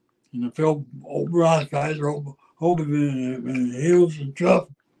them. And the field, old rock guys are open in the hills and stuff.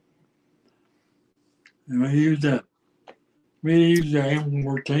 And we use the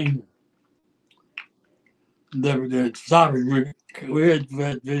M14. The snipers, we had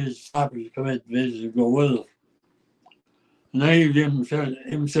vision snipers come in vision and go with us. And they use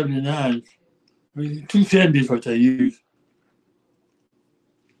M79s. 270 is what they use.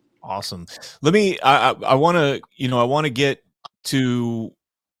 Awesome. Let me, I want to get to,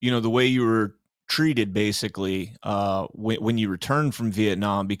 the way you were treated basically, when you returned from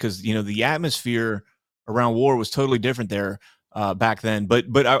Vietnam, because, the atmosphere around war was totally different there, back then.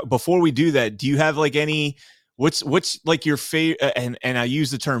 But before we do that, do you have like what's like your favorite, and I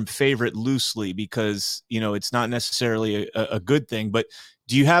use the term favorite loosely because, it's not necessarily a good thing, but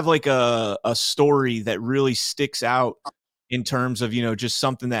do you have like a story that really sticks out in terms of, just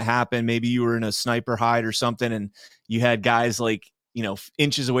something that happened? Maybe you were in a sniper hide or something and you had guys like,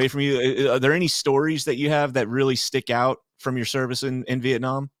 inches away from you. Are there any stories that you have that really stick out from your service in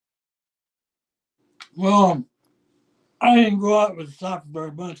Vietnam? Well, I didn't go out with sniper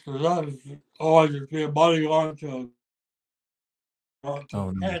very much because I was always just be a bodyguard to a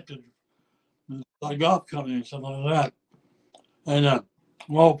captain, like golf company and stuff like that. And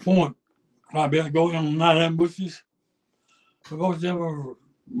Wall Point, I'd be going on night ambushes. But most of them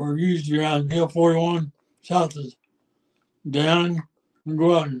were usually around Hill 41, south of down, and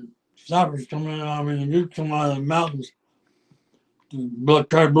go out and snipers coming out. The groups come out of the mountains to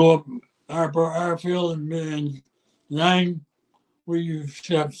try to blow up our airfield and Nang. We used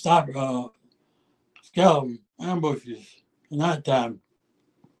to have scout ambushes at night time.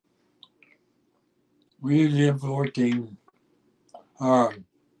 We used the M14 or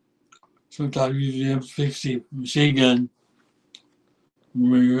sometimes use the M60 machine gun.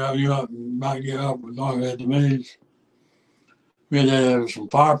 We might get up with all that diminished. We had to have some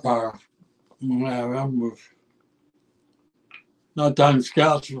firepower. We have ambush. Not time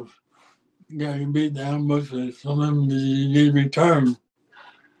scouts was getting beat the ambush, and some of them need return.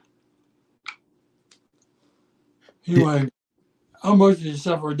 Anyway, ambushes and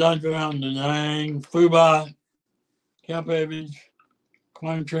stuff were done around the Nang, Phu Camp Evans,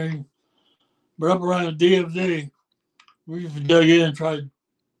 Climb Tree. But up around the DFZ, we used to dig in and try to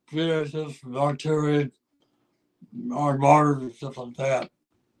fit ourselves with artillery, our mortars and stuff like that.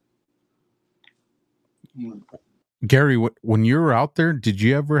 Gary, when you were out there, did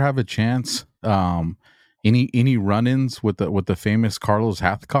you ever have a chance, any run-ins with the famous Carlos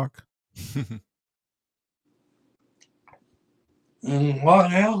Hathcock? And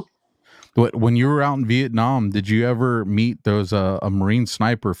what now? When you were out in Vietnam, did you ever meet those a Marine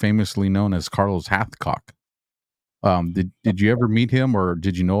sniper famously known as Carlos Hathcock? Did you ever meet him, or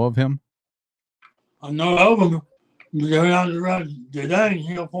did you know of him? I know of him. Going out around today,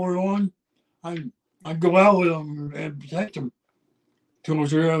 Hill 41. I'd go out with them and protect them. 2 or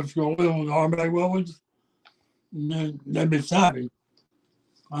 3 of us go with them with automatic weapons. And then they'd be sniping.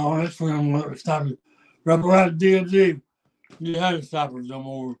 Oh, that's for them sniping. Right around the DMZ, you had snipers no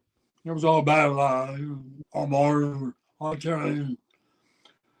more. It was all battle all mortar, artillery.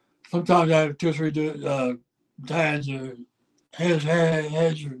 Sometimes I have 2 or 3 times heads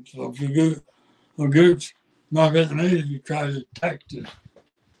of groups. Not Vietnamese, you try to attack the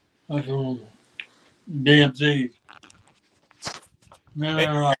DMZ. Then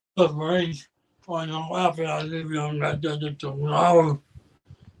there are Marines on the outfit I lived on that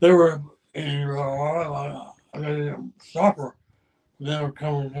they were in soccer. They were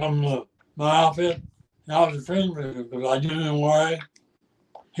coming from my outfit. And I was a friend with him because I didn't know why.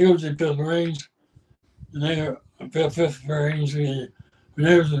 He was in 5th Marines, and they were 5th Marines. When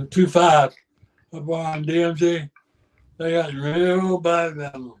they was in 2-5 up on DMZ, they got real bad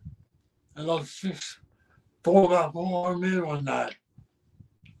battle. I lost about 400 men one night.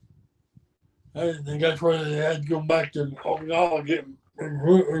 I think that's why they had to go back to Okinawa and get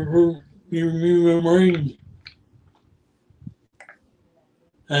recruit new Marines.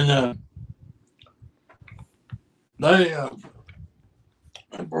 And they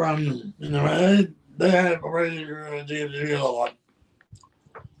from they have already DFG a lot.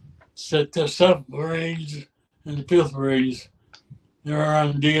 Set the sub Marines and the fifth Marines. They're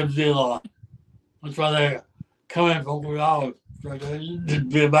around DFG a lot. That's why they come in from Okinawa. Just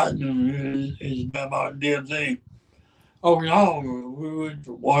be about DFG. Okinawa, we would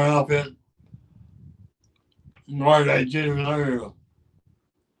one outfit. North I did there.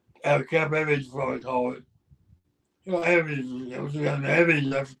 Have cap heavies, what we call it. You know, heavies, it was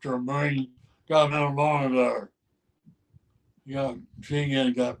heavies after a Marine got a metal bond there. You got machine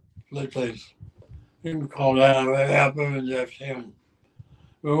gun got split place. You can call that a happen and that's him.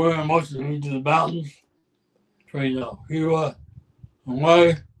 We went most of them to the mountains, trained out here and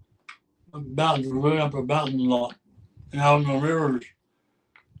way. Mountains, we went up a mountain a lot. And out in the rivers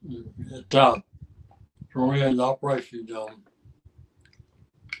at the top. So we had the operation done.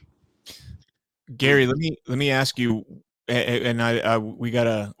 Gary, let me ask you, and we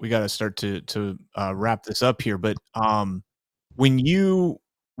gotta start to wrap this up here. But when you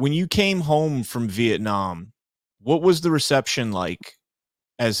came home from Vietnam, what was the reception like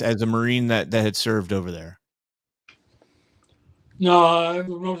as a Marine that had served over there? No, it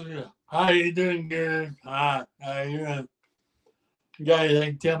was mostly, how you doing, Gary? Hi, how you doing? Guys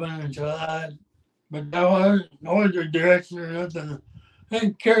like tipping and so that. But that was no other direction or nothing. I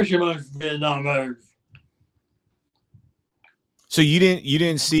didn't care so much for Vietnam veterans. So you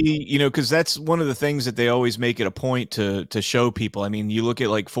didn't see, you know, because that's one of the things that they always make it a point to show people. I mean, you look at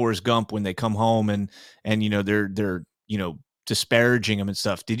like Forrest Gump when they come home and you know they're you know disparaging them and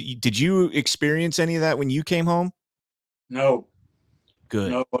stuff. Did you experience any of that when you came home? No.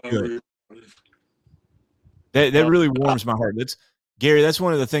 Good. No, Good. That really warms my heart. Gary, that's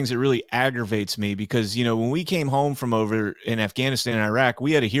one of the things that really aggravates me because, you know, when we came home from over in Afghanistan and Iraq,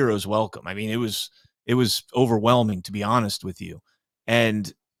 we had a hero's welcome. I mean, it was overwhelming, to be honest with you.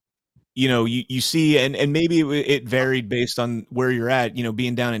 And, you know, you see, and maybe it varied based on where you're at, you know,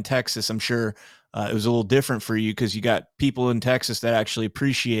 being down in Texas, I'm sure it was a little different for you because you got people in Texas that actually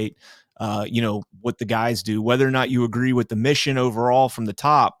appreciate, you know, what the guys do, whether or not you agree with the mission overall from the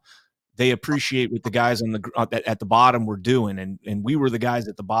top. They appreciate what the guys on the at the bottom were doing, and we were the guys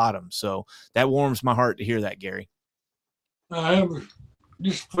at the bottom. So that warms my heart to hear that, Gary. I have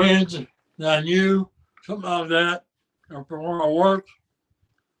just friends that I knew, something like that, or from where I worked.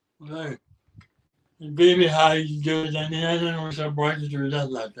 Hey, baby, how you do it? And I don't know some branches or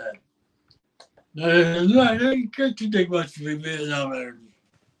nothing like that. I didn't care to take much to be Vietnam veterans.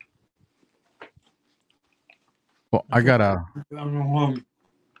 Well, I gotta.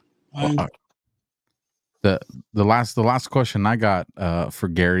 The last question I got for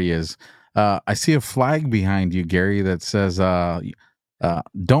Gary is I see a flag behind you, Gary, that says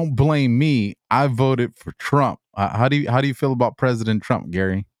don't blame me, I voted for Trump. How do you feel about President Trump,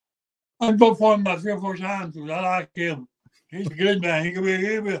 Gary? I voted for him about 3 or 4 times because I like him. He's a good man. He's a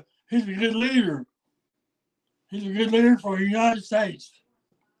good leader. He's a good leader for the United States.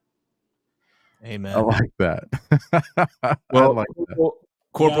 Amen. I like that. Well, I like that.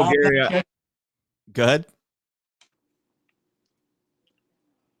 Corporal Gary, go ahead.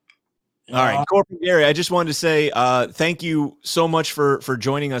 All right, Corporal Gary, I just wanted to say thank you so much for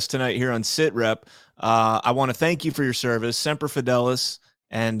joining us tonight here on SITREP. I want to thank you for your service, Semper Fidelis,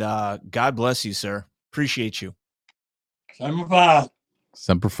 and God bless you, sir. Appreciate you. Semper Fi.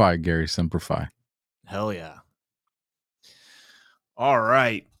 Semper Fi, Gary. Semper Fi. Hell yeah. All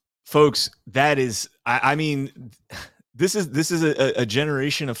right, folks, that is, I mean, this is a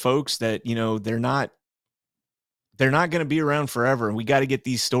generation of folks that, you know, they're not going to be around forever, and we got to get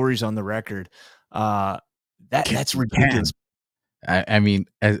these stories on the record. That's ridiculous. I mean,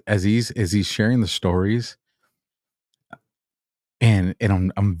 as he's sharing the stories, and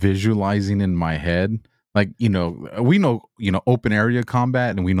I'm visualizing in my head, like, you know, we know, you know, open area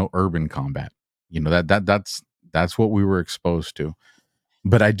combat and we know urban combat. You know, that's what we were exposed to.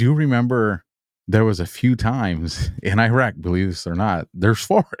 But I do remember there was a few times in Iraq, believe this or not, there's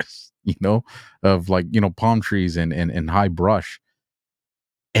forests, you know, of like, you know, palm trees and high brush.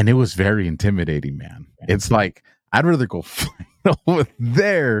 And it was very intimidating, man. It's like, I'd rather go over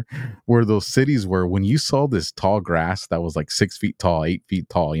there where those cities were. When you saw this tall grass that was like 6 feet tall, 8 feet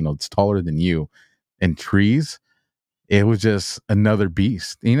tall, you know, it's taller than you, and trees, it was just another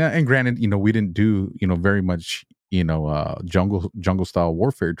beast. You know, and granted, you know, we didn't do, you know, very much, you know, jungle style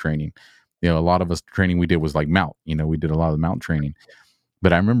warfare training. You know, a lot of us training we did was like mount, you know, we did a lot of the mount training.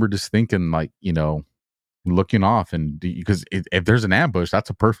 But I remember just thinking, like, looking off, and because if there's an ambush,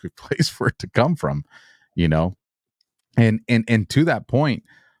 that's a perfect place for it to come from, you know. And to that point,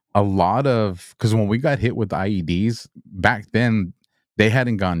 a lot of, because when we got hit with IEDs back then, they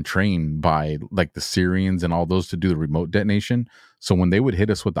hadn't gone trained by like the Syrians and all those to do the remote detonation. So when they would hit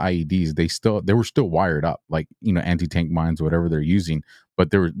us with IEDs, they were still wired up, like, anti-tank mines, whatever they're using.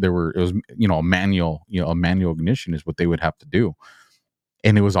 But it was, a manual ignition is what they would have to do.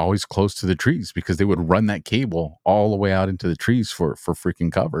 And it was always close to the trees because they would run that cable all the way out into the trees for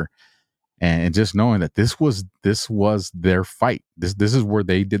freaking cover. And just knowing that this was their fight. This is where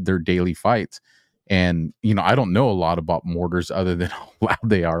they did their daily fights. And I don't know a lot about mortars other than how loud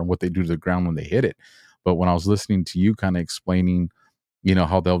they are and what they do to the ground when they hit it. But when I was listening to you kind of explaining,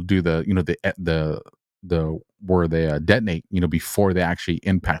 how they'll do the where they detonate, before they actually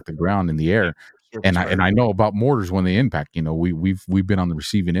impact the ground in the air. And I know about mortars when they impact. We've been on the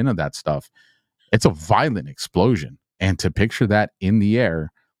receiving end of that stuff. It's a violent explosion. And to picture that in the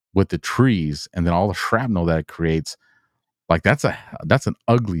air with the trees and then all the shrapnel that it creates, like that's an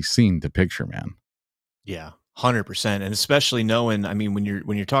ugly scene to picture, man. Yeah, 100%. And especially knowing, I mean, when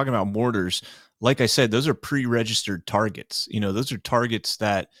you're talking about mortars, like I said, those are pre-registered targets. Those are targets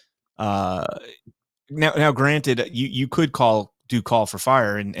that now granted, you could call for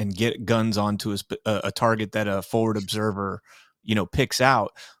fire and get guns onto a target that a forward observer picks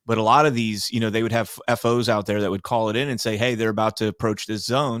out. But a lot of these, they would have FOs out there that would call it in and say, hey, they're about to approach this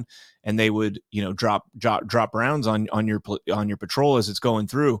zone, and they would drop rounds on your patrol as it's going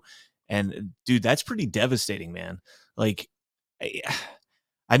through. And dude, that's pretty devastating, man. Like,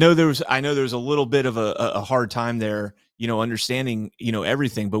 I know there was a little bit of a hard time there, understanding,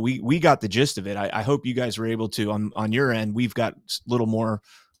 everything, but we got the gist of it. I hope you guys were able to on your end. We've got a little more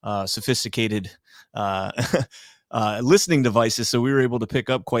sophisticated listening devices, so we were able to pick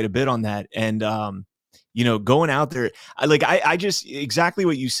up quite a bit on that. And going out there, I just exactly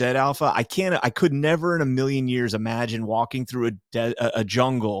what you said, Alpha. I could never in a million years imagine walking through a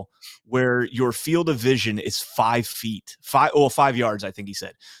jungle where your field of vision is 5 feet, 5 yards. I think he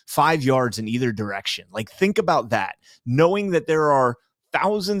said 5 yards in either direction. Like, think about that, knowing that there are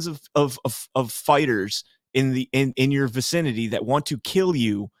thousands of fighters in your vicinity that want to kill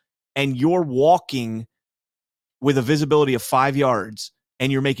you, and you're walking with a visibility of 5 yards,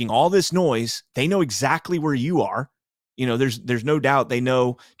 and you're making all this noise. They know exactly where you are. There's no doubt they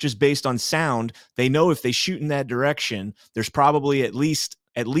know, just based on sound. They know if they shoot in that direction, there's probably at least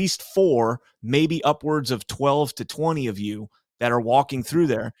 4, maybe upwards of 12 to 20 of you that are walking through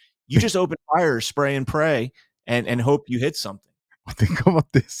there. You just open fire, spray and pray, and hope you hit something. Think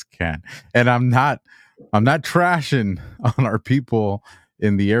about this, Ken. And I'm not trashing on our people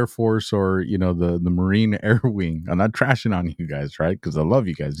in the Air Force or the Marine Air Wing. I'm not trashing on you guys, right? Because I love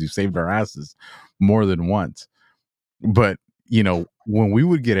you guys. You saved our asses more than once. But when we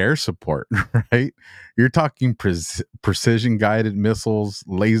would get air support, right? You're talking precision guided missiles,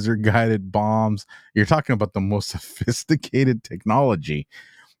 laser guided bombs. You're talking about the most sophisticated technology.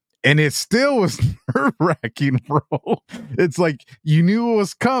 And it still was nerve-wracking, bro. It's like you knew it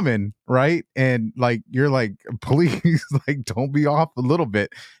was coming, right? And like you're like, please, like, don't be off a little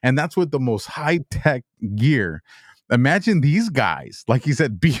bit. And that's with the most high-tech gear. Imagine these guys, like you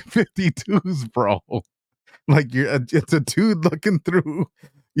said, B-52s, bro. Like it's a dude looking through,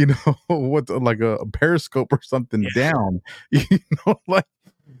 what, like a periscope or something down. Like,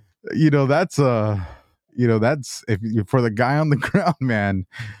 that's that's if for the guy on the ground, man.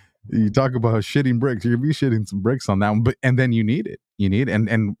 You talk about shitting bricks. You're gonna be shitting some bricks on that one, and then you need it.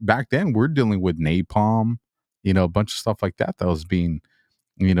 And back then we're dealing with napalm, a bunch of stuff like that was being,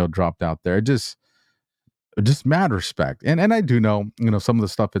 dropped out there. Just mad respect. And I do know, some of the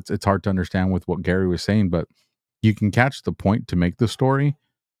stuff it's hard to understand with what Gary was saying, but you can catch the point to make the story,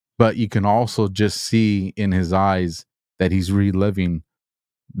 but you can also just see in his eyes that he's reliving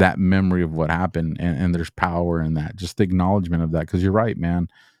that memory of what happened, and there's power in that. Just the acknowledgement of that, because you're right, man.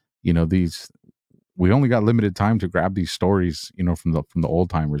 We only got limited time to grab these stories, from the old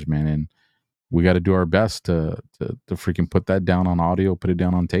timers, man, and we got to do our best to freaking put that down on audio, put it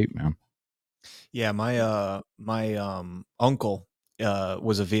down on tape, man. Yeah, my uncle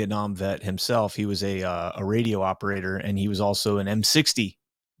was a Vietnam vet himself. He was a radio operator, and he was also an M60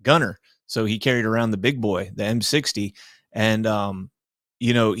 gunner. So he carried around the big boy, the M60, and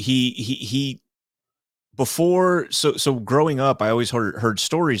he before, so growing up, I always heard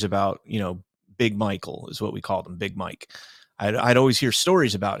stories about, Big Michael is what we called him, Big Mike. I'd always hear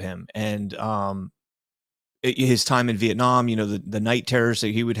stories about him, and his time in Vietnam, the night terrors that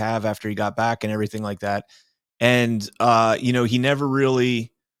he would have after he got back and everything like that. And he never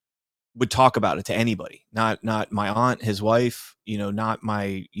really would talk about it to anybody. Not my aunt, his wife, not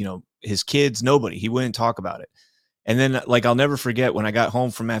my, his kids, nobody. He wouldn't talk about it. And then, like, I'll never forget when I got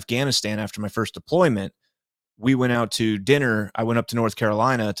home from Afghanistan after my first deployment, we went out to dinner. I went up to North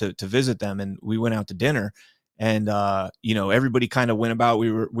Carolina to visit them, and we went out to dinner. And everybody kind of went about.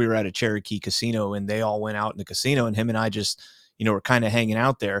 We were at a Cherokee casino, and they all went out in the casino, and him and I just, were kind of hanging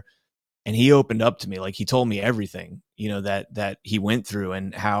out there. And he opened up to me, like, he told me everything, that he went through,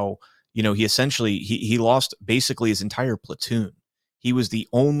 and how, he essentially he lost basically his entire platoon. He was the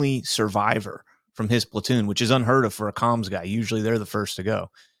only survivor from his platoon, which is unheard of for a comms guy. Usually they're the first to go.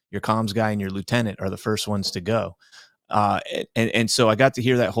 Your comms guy and your lieutenant are the first ones to go. And so I got to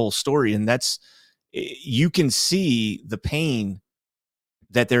hear that whole story, and you can see the pain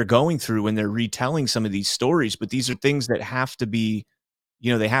that they're going through when they're retelling some of these stories. But these are things that have to be,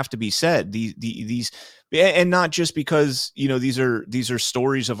 they have to be said. These, and not just because, these are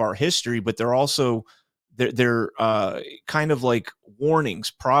stories of our history, but they're also, they're kind of like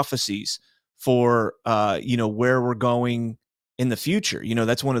warnings, prophecies for, where we're going in the future.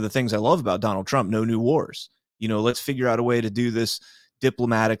 That's one of the things I love about Donald Trump. No new wars. Let's figure out a way to do this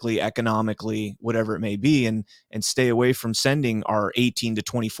diplomatically, economically, whatever it may be, and stay away from sending our 18 to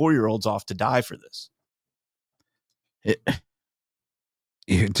 24-year-olds off to die for this.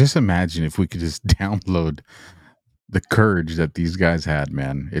 Just imagine if we could just download the courage that these guys had,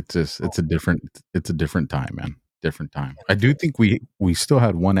 man. It's a different time, man. Different time. I do think we still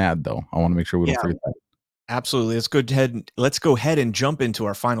had one ad though. I want to make sure we don't forget that. Absolutely. Let's go ahead and jump into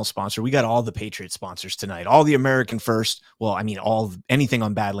our final sponsor. We got all the Patriot sponsors tonight, all the American first. Well, I mean, anything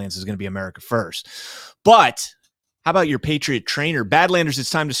on Badlands is going to be America first. But how about your Patriot trainer? Badlanders,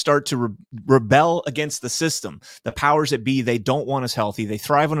 it's time to start to rebel against the system. The powers that be, they don't want us healthy. They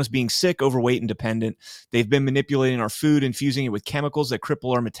thrive on us being sick, overweight, and dependent. They've been manipulating our food, infusing it with chemicals that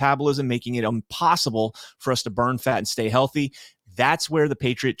cripple our metabolism, making it impossible for us to burn fat and stay healthy. That's where the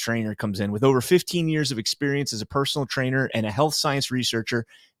Patriot Trainer comes in. With over 15 years of experience as a personal trainer and a health science researcher,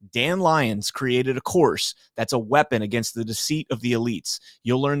 Dan Lyons created a course that's a weapon against the deceit of the elites.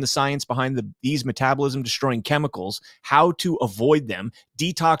 You'll learn the science behind these metabolism-destroying chemicals, how to avoid them,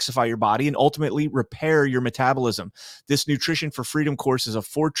 detoxify your body, and ultimately repair your metabolism. This Nutrition for Freedom course is a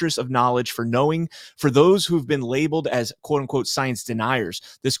fortress of knowledge for those who've been labeled as quote-unquote science deniers.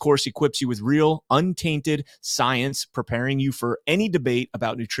 This course equips you with real, untainted science, preparing you for any debate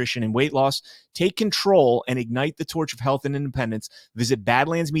about nutrition and weight loss. Take control and ignite the torch of health and independence. Visit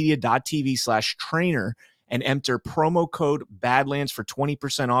badlandsmedia.tv/trainer and enter promo code Badlands for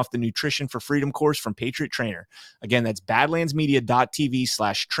 20% off the Nutrition for Freedom course from Patriot Trainer. Again, that's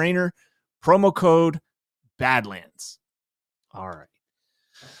badlandsmedia.tv/trainer, promo code Badlands. All right.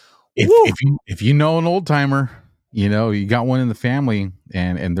 If you know an old timer, you got one in the family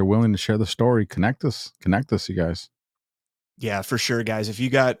and they're willing to share the story, connect us, you guys. Yeah, for sure, guys. If you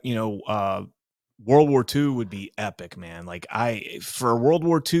got, World War II would be epic, man. Like for a World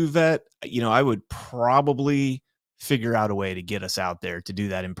War II vet, I would probably figure out a way to get us out there to do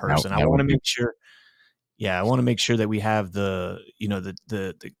that in person. I want to make sure. Yeah, I want to make sure that we have the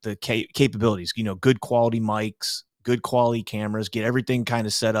capabilities, good quality mics, good quality cameras, get everything kind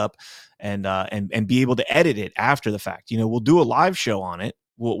of set up and be able to edit it after the fact. We'll do a live show on it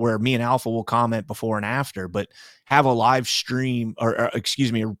where me and Alpha will comment before and after, but have a live stream or a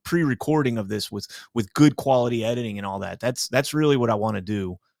pre-recording of this with good quality editing and all that. That's really what I want to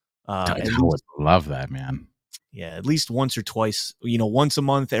do. I would love that, man. Yeah, at least once or twice, once a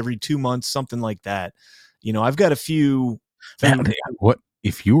month, every 2 months, something like that. I've got a few. What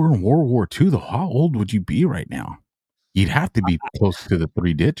if you were in World War II, though? How old would you be right now? You'd have to be close to the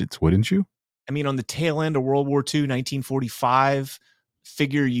 3 digits, wouldn't you? I mean, on the tail end of World War II, 1945,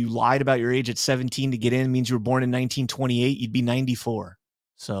 figure you lied about your age at 17 to get in, means you were born in 1928, you'd be 94.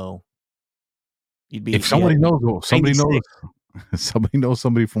 So you'd be. If somebody knows somebody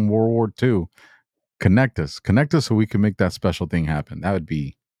somebody from World War II, connect us so we can make that special thing happen. That'd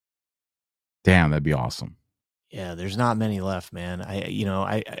be awesome. Yeah, there's not many left, man.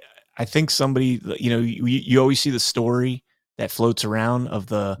 I think somebody, you always see the story that floats around of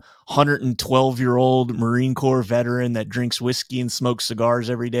the 112-year-old Marine Corps veteran that drinks whiskey and smokes cigars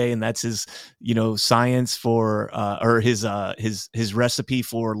every day, and that's his, science for or his recipe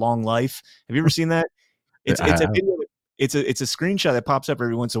for long life. Have you ever seen that? It's a video. It's a screenshot that pops up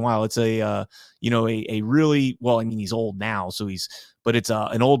every once in a while. It's a really, well, I mean, he's old now, but it's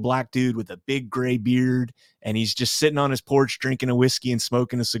an old black dude with a big gray beard, and he's just sitting on his porch drinking a whiskey and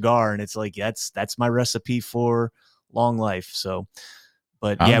smoking a cigar, and it's like that's my recipe for long life. So,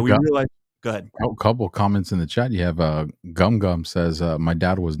 but yeah, we realized Go ahead. A couple comments in the chat. You have Gum Gum says, my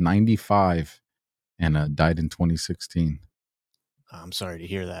dad was 95 and died in 2016. I'm sorry to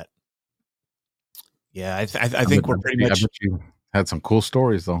hear that. Yeah, I think we're pretty much. I bet you had some cool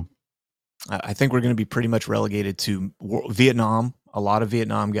stories though. I think we're going to be pretty much relegated to Vietnam. A lot of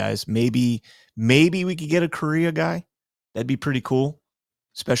Vietnam guys. Maybe we could get a Korea guy. That'd be pretty cool,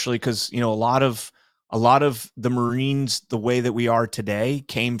 especially because a lot of the Marines, the way that we are today,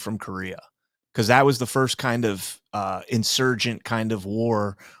 came from Korea, because that was the first kind of insurgent kind of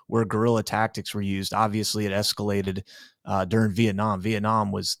war where guerrilla tactics were used. Obviously, it escalated during Vietnam.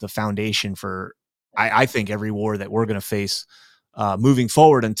 Vietnam was the foundation for, I think, every war that we're going to face moving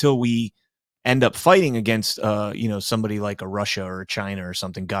forward until we end up fighting against, somebody like a Russia or a China or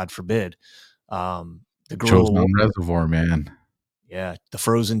something, God forbid. The guerrilla war. Reservoir, man. Yeah, the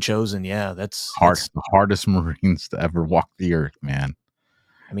frozen chosen. Yeah, that's the hardest Marines to ever walk the earth, man.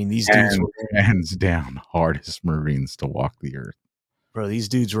 I mean, these dudes were hands down hardest Marines to walk the earth. Bro, these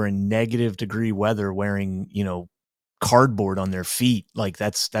dudes were in negative degree weather wearing, cardboard on their feet. Like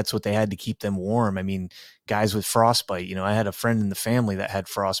that's what they had to keep them warm. I mean, guys with frostbite, I had a friend in the family that had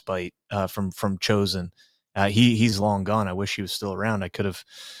frostbite from Chosen. He's long gone. I wish he was still around. I could have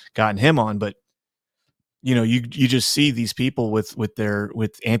gotten him on, but you just see these people with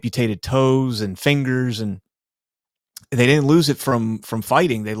amputated toes and fingers, and they didn't lose it from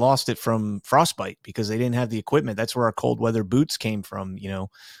fighting. They lost it from frostbite because they didn't have the equipment. That's where our cold weather boots came from.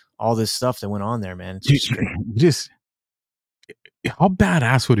 All this stuff that went on there, man. It's how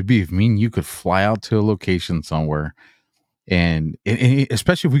badass would it be if me and you could fly out to a location somewhere, and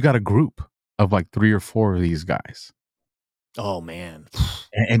especially if we got a group of like 3 or 4 of these guys. Oh man.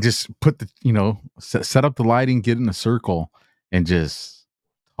 And just put the, set up the lighting, get in a circle and just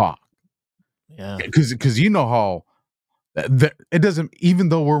talk. Yeah. Because how it doesn't, even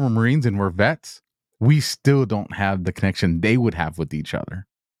though we're Marines and we're vets, we still don't have the connection they would have with each other.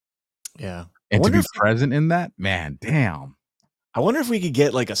 Yeah. And to be present in that, man, damn. I wonder if we could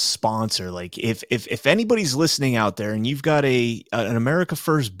get like a sponsor. Like if anybody's listening out there and you've got an America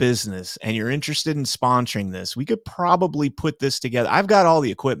First business and you're interested in sponsoring this, we could probably put this together. I've got all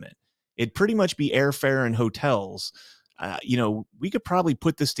the equipment. It'd pretty much be airfare and hotels. We could probably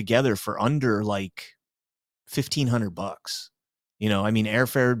put this together for under like $1,500. I mean,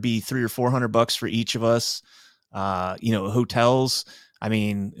 airfare would be $300 or $400 for each of us. Hotels. I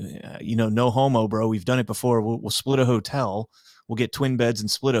mean, no homo, bro. We've done it before. We'll split a hotel. We'll get twin beds and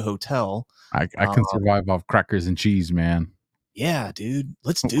split a hotel. I can survive off crackers and cheese, man. Yeah, dude.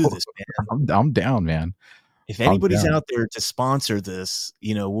 Let's do this, man. I'm down, man. If anybody's out there to sponsor this,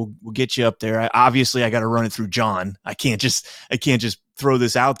 we'll get you up there. Obviously, I got to run it through John. I can't just throw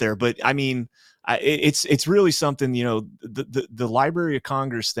this out there. But I mean, it's really something. The Library of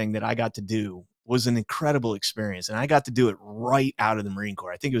Congress thing that I got to do was an incredible experience, and I got to do it right out of the Marine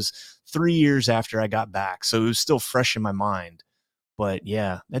Corps. I think it was 3 years after I got back, so it was still fresh in my mind. But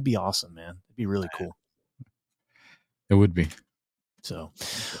yeah, that'd be awesome, man. It'd be really cool. It would be. So,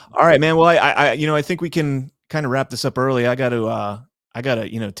 all right, man. Well, I think we can kind of wrap this up early. I got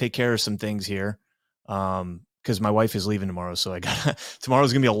to take care of some things here, because my wife is leaving tomorrow. So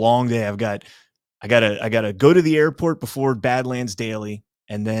tomorrow's gonna be a long day. I gotta go to the airport before Badlands Daily,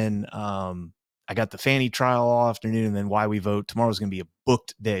 and then I got the Fanny trial all afternoon, and then Why We Vote. Tomorrow's going to be a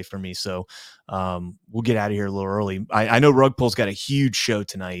booked day for me. So we'll get out of here a little early. I know Rug Pull's got a huge show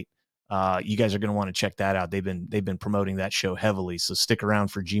tonight. You guys are going to want to check that out. They've been promoting that show heavily. So stick around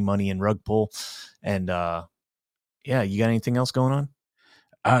for G Money and Rug Pull. And yeah, you got anything else going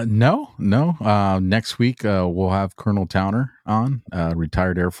on? No. Next week, we'll have Colonel Towner on,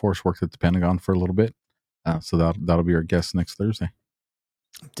 retired Air Force, worked at the Pentagon for a little bit. So that'll be our guest next Thursday.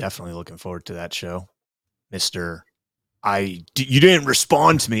 Definitely looking forward to that show. Mr. You didn't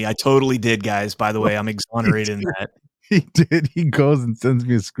respond to me. I totally did, guys. By the way, I'm exonerated in that. He did. He goes and sends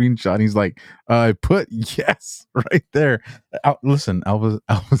me a screenshot. He's like, I put yes right there. Listen, Alpha's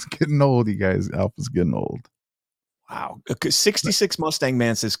getting old, you guys. Alpha's getting old. Wow. 66 Mustang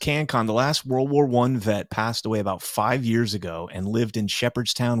Man says, CanCon, the last World War I vet, passed away about 5 years ago and lived in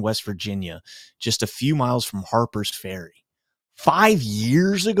Shepherdstown, West Virginia, just a few miles from Harper's Ferry. 5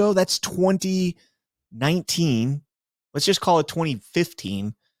 years ago? That's 2019. Let's just call it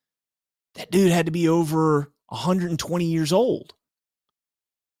 2015. That dude had to be over 120 years old.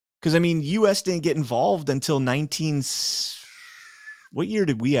 Because, I mean, U.S. didn't get involved until what year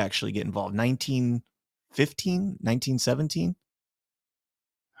did we actually get involved? 1915? 1917?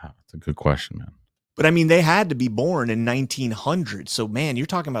 Oh, that's a good question, man. But, I mean, they had to be born in 1900. So, man, you're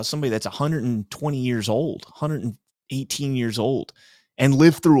talking about somebody that's 120 years old, 118 years old. and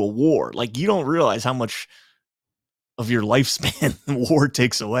live through a war. Like, you don't realize how much of your lifespan war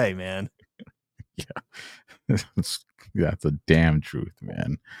takes away, man. That's a damn truth,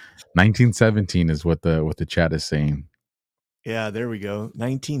 man. 1917 is what the chat is saying. Yeah, there we go.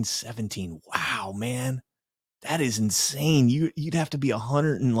 1917. Wow, man. That is insane. You'd have to be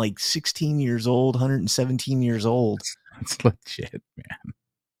 116 years old, 117 years old. That's legit, man.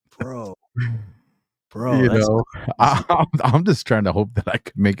 Bro, that's I'm just trying to hope that I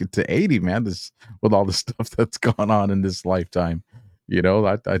could make it to 80, man. This with all the stuff that's gone on in this lifetime.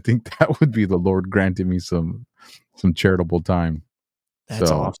 I think that would be the Lord granting me some charitable time. That's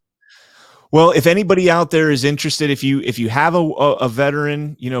So awesome. Well, if anybody out there is interested, if you have a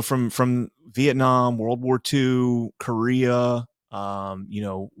veteran, from Vietnam, World War II, Korea,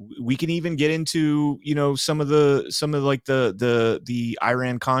 we can even get into, some of like the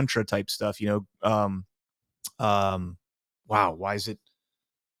Iran Contra type stuff, wow, why is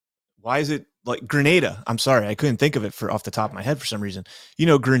it like Grenada? I'm sorry, I couldn't think of it off the top of my head for some reason.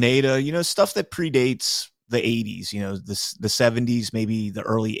 Grenada, stuff that predates the 80s, the 70s, maybe the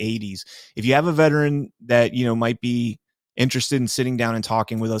early 80s. If you have a veteran that might be interested in sitting down and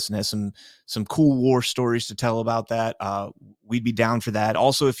talking with us and has some cool war stories to tell about that, we'd be down for that.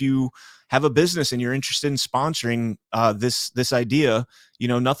 Also, if you have a business and you're interested in sponsoring this idea,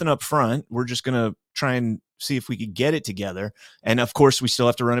 nothing up front. We're just gonna try and see if we could get it together. And of course, we still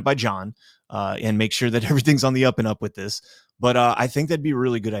have to run it by John and make sure that everything's on the up and up with this. But I think that'd be a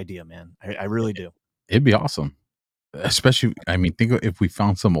really good idea, man. I really do. it'd be awesome. Especially, I mean, think of if we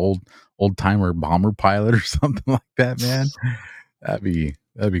found some old timer bomber pilot or something like that, man. That'd be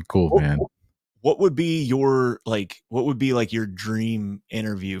cool, man. What would be like your dream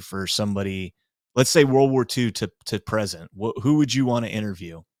interview for somebody? Let's say World War II to present. Who would you want to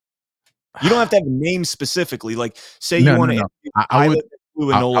interview? You don't have to have a name specifically. Like, say you want to interview a pilot that flew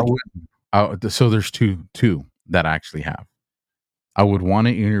Enola Gay. So there's two that I actually have. I would want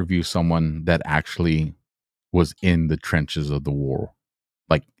to interview someone that actually was in the trenches of the war,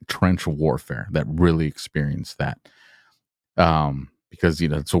 like trench warfare, that really experienced that. Because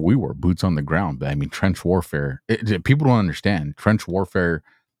so we were boots on the ground, but I mean, trench warfare. People don't understand trench warfare.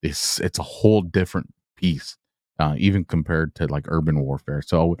 It's a whole different piece, even compared to like urban warfare.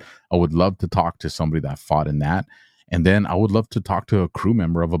 So I would love to talk to somebody that fought in that, and then I would love to talk to a crew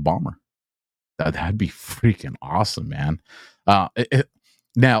member of a bomber. That'd be freaking awesome, man.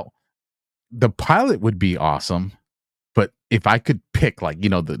 Now, the pilot would be awesome, but if I could pick, like,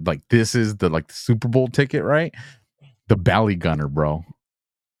 this is the Super Bowl ticket, right? The belly gunner, bro.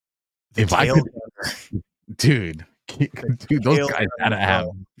 If I could, dude, those guys gotta have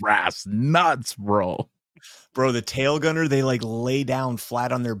brass nuts, bro. Bro, the tail gunner, they like lay down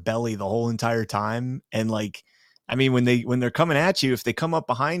flat on their belly the whole entire time, and like, I mean, when they're coming at you, if they come up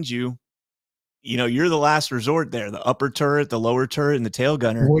behind you, you're the last resort there. The upper turret, the lower turret, and the tail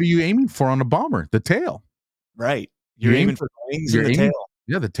gunner. What are you aiming for on a bomber? The tail, right? You're aiming for the wings and the tail.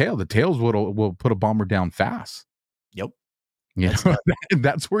 Yeah, the tail. The tails will put a bomber down fast. Yep.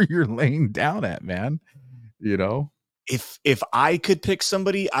 That's where you're laying down at, man. If I could pick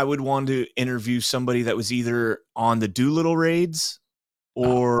somebody, I would want to interview somebody that was either on the Doolittle raids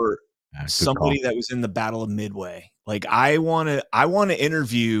or somebody that was in the Battle of Midway. Like, I want to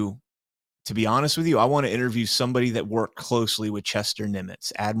interview, to be honest with you, I want to interview somebody that worked closely with Chester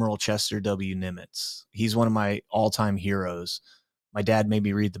Nimitz, Admiral Chester W. Nimitz. He's one of my all-time heroes. My dad made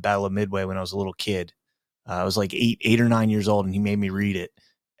me read the Battle of Midway when I was a little kid. I was like 8 or 9 years old, and he made me read it.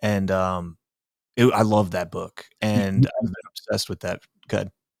 And I love that book, and I've been obsessed with that.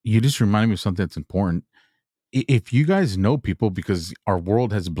 Good. You just reminded me of something that's important. If you guys know people, because our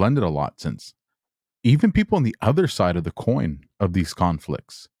world has blended a lot since, even people on the other side of the coin of these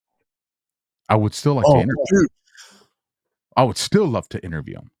conflicts, I would still like to interview. Dude. I would still love to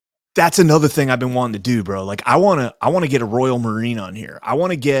interview them. That's another thing I've been wanting to do, bro. Like, I want to get a Royal Marine on here. I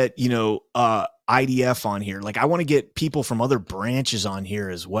want to get, IDF on here. Like, I want to get people from other branches on here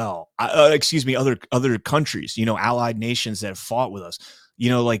as well. Other countries, allied nations that have fought with us,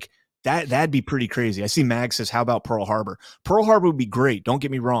 like that'd be pretty crazy. I see Mag says, how about Pearl Harbor? Pearl Harbor would be great. Don't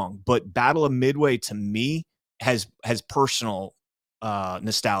get me wrong, but Battle of Midway to me has personal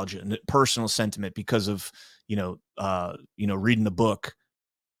nostalgia, personal sentiment because of, reading the book.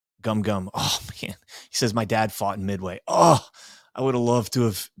 Gum. Oh man. He says, my dad fought in Midway. Oh, I would have loved to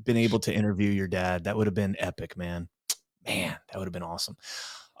have been able to interview your dad. That would have been epic, man. Man, that would have been awesome.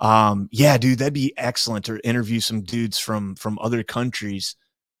 Yeah, dude, that'd be excellent to interview some dudes from other countries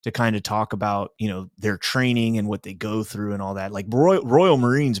to kind of talk about, their training and what they go through and all that. Like Royal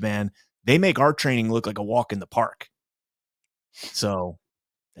Marines, man, they make our training look like a walk in the park. So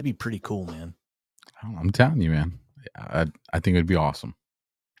that'd be pretty cool, man. I'm telling you, man. I think it'd be awesome.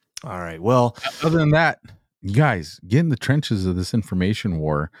 All right. Well, other than that, you guys get in the trenches of this information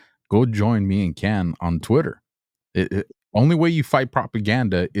war. Go join me and Ken on Twitter. Only way you fight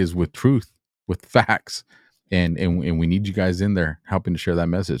propaganda is with truth, with facts, and we need you guys in there helping to share that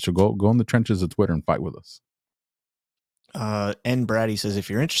message. So go in the trenches of Twitter and fight with us. N. Brady says, if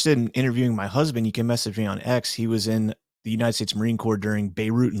you're interested in interviewing my husband, you can message me on X. He was in the United States Marine Corps during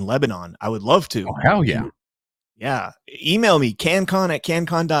Beirut and Lebanon. I would love to. Oh, hell yeah. Yeah. Email me,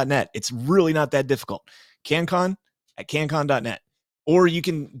 cancon@cancon.net. It's really not that difficult. cancon@cancon.net. Or you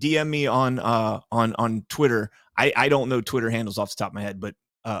can DM me on Twitter. I don't know Twitter handles off the top of my head, but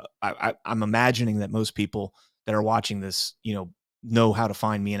I'm imagining that most people that are watching this, know how to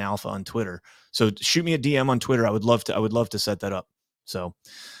find me and Alpha on Twitter. So shoot me a DM on Twitter. I would love to set that up. So,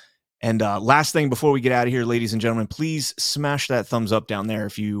 and last thing before we get out of here, ladies and gentlemen, please smash that thumbs up down there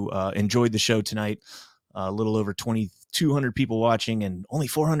if you enjoyed the show tonight. A little over 2,200 people watching and only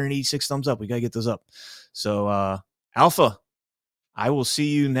 486 thumbs up. We got to get those up. So, Alpha, I will see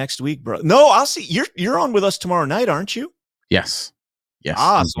you next week, bro. No, I'll see you're on with us tomorrow night, aren't you? Yes. So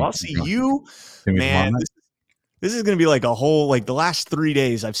I'll see you, man. This is going to be like the last 3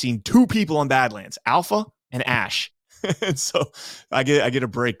 days I've seen 2 people on Badlands, Alpha and Ash. And so I get a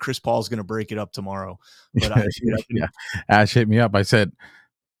break. Chris Paul's going to break it up tomorrow. But yeah. Ash hit me up. I said,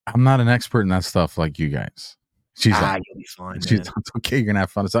 I'm not an expert in that stuff like you guys. She's like, you'll be fine, it's okay. You're going to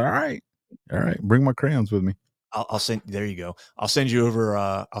have fun. I said, all right. Bring my crayons with me. I'll send, there you go. I'll send you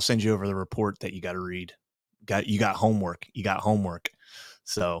over the report that you got to read. You got homework.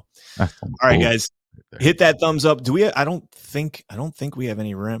 So, all right, guys, hit that thumbs up. I don't think we have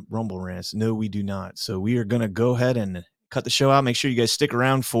any Rumble rants. No, we do not. So we are going to go ahead and cut the show out. Make sure you guys stick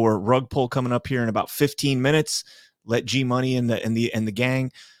around for rug pull coming up here in about 15 minutes. Let G Money and the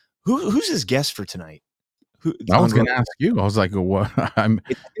gang. Who's his guest for tonight? I was going to ask you. I was like, what? I think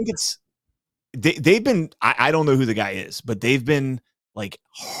it's they've been. I don't know who the guy is, but they've been like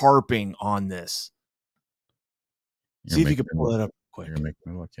harping on this. See if you can pull it up quick. You're gonna make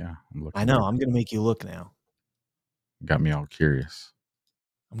me look. Yeah, I'm looking. I know. I'm gonna make you look now. Got me all curious.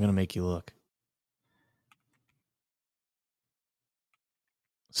 I'm gonna make you look.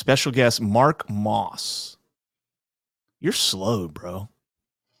 Special guest Mark Moss. You're slow, bro.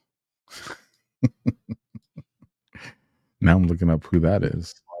 Now I'm looking up who that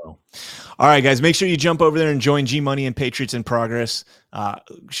is. All right, guys, make sure you jump over there and join G Money and Patriots in Progress.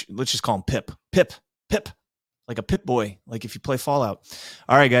 Let's just call him Pip. Pip. Like a Pip Boy, like if you play Fallout.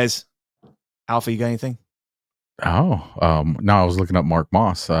 All right, guys. Alpha, you got anything? No, I was looking up Mark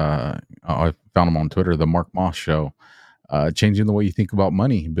Moss. I found him on Twitter, the Mark Moss Show. Changing the way you think about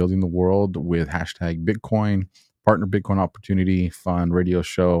money, building the world with #Bitcoin, partner Bitcoin opportunity, fun radio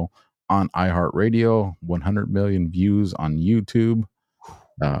show on iHeartRadio, 100 million views on YouTube,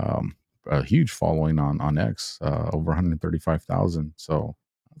 a huge following on X, over 135,000. So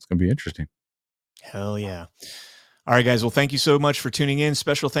it's going to be interesting. Hell yeah. All right, guys. Well, thank you so much for tuning in.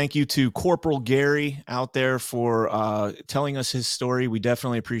 Special thank you to Corporal Gary out there for telling us his story. We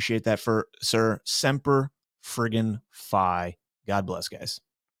definitely appreciate that, sir. Semper friggin' fi. God bless, guys.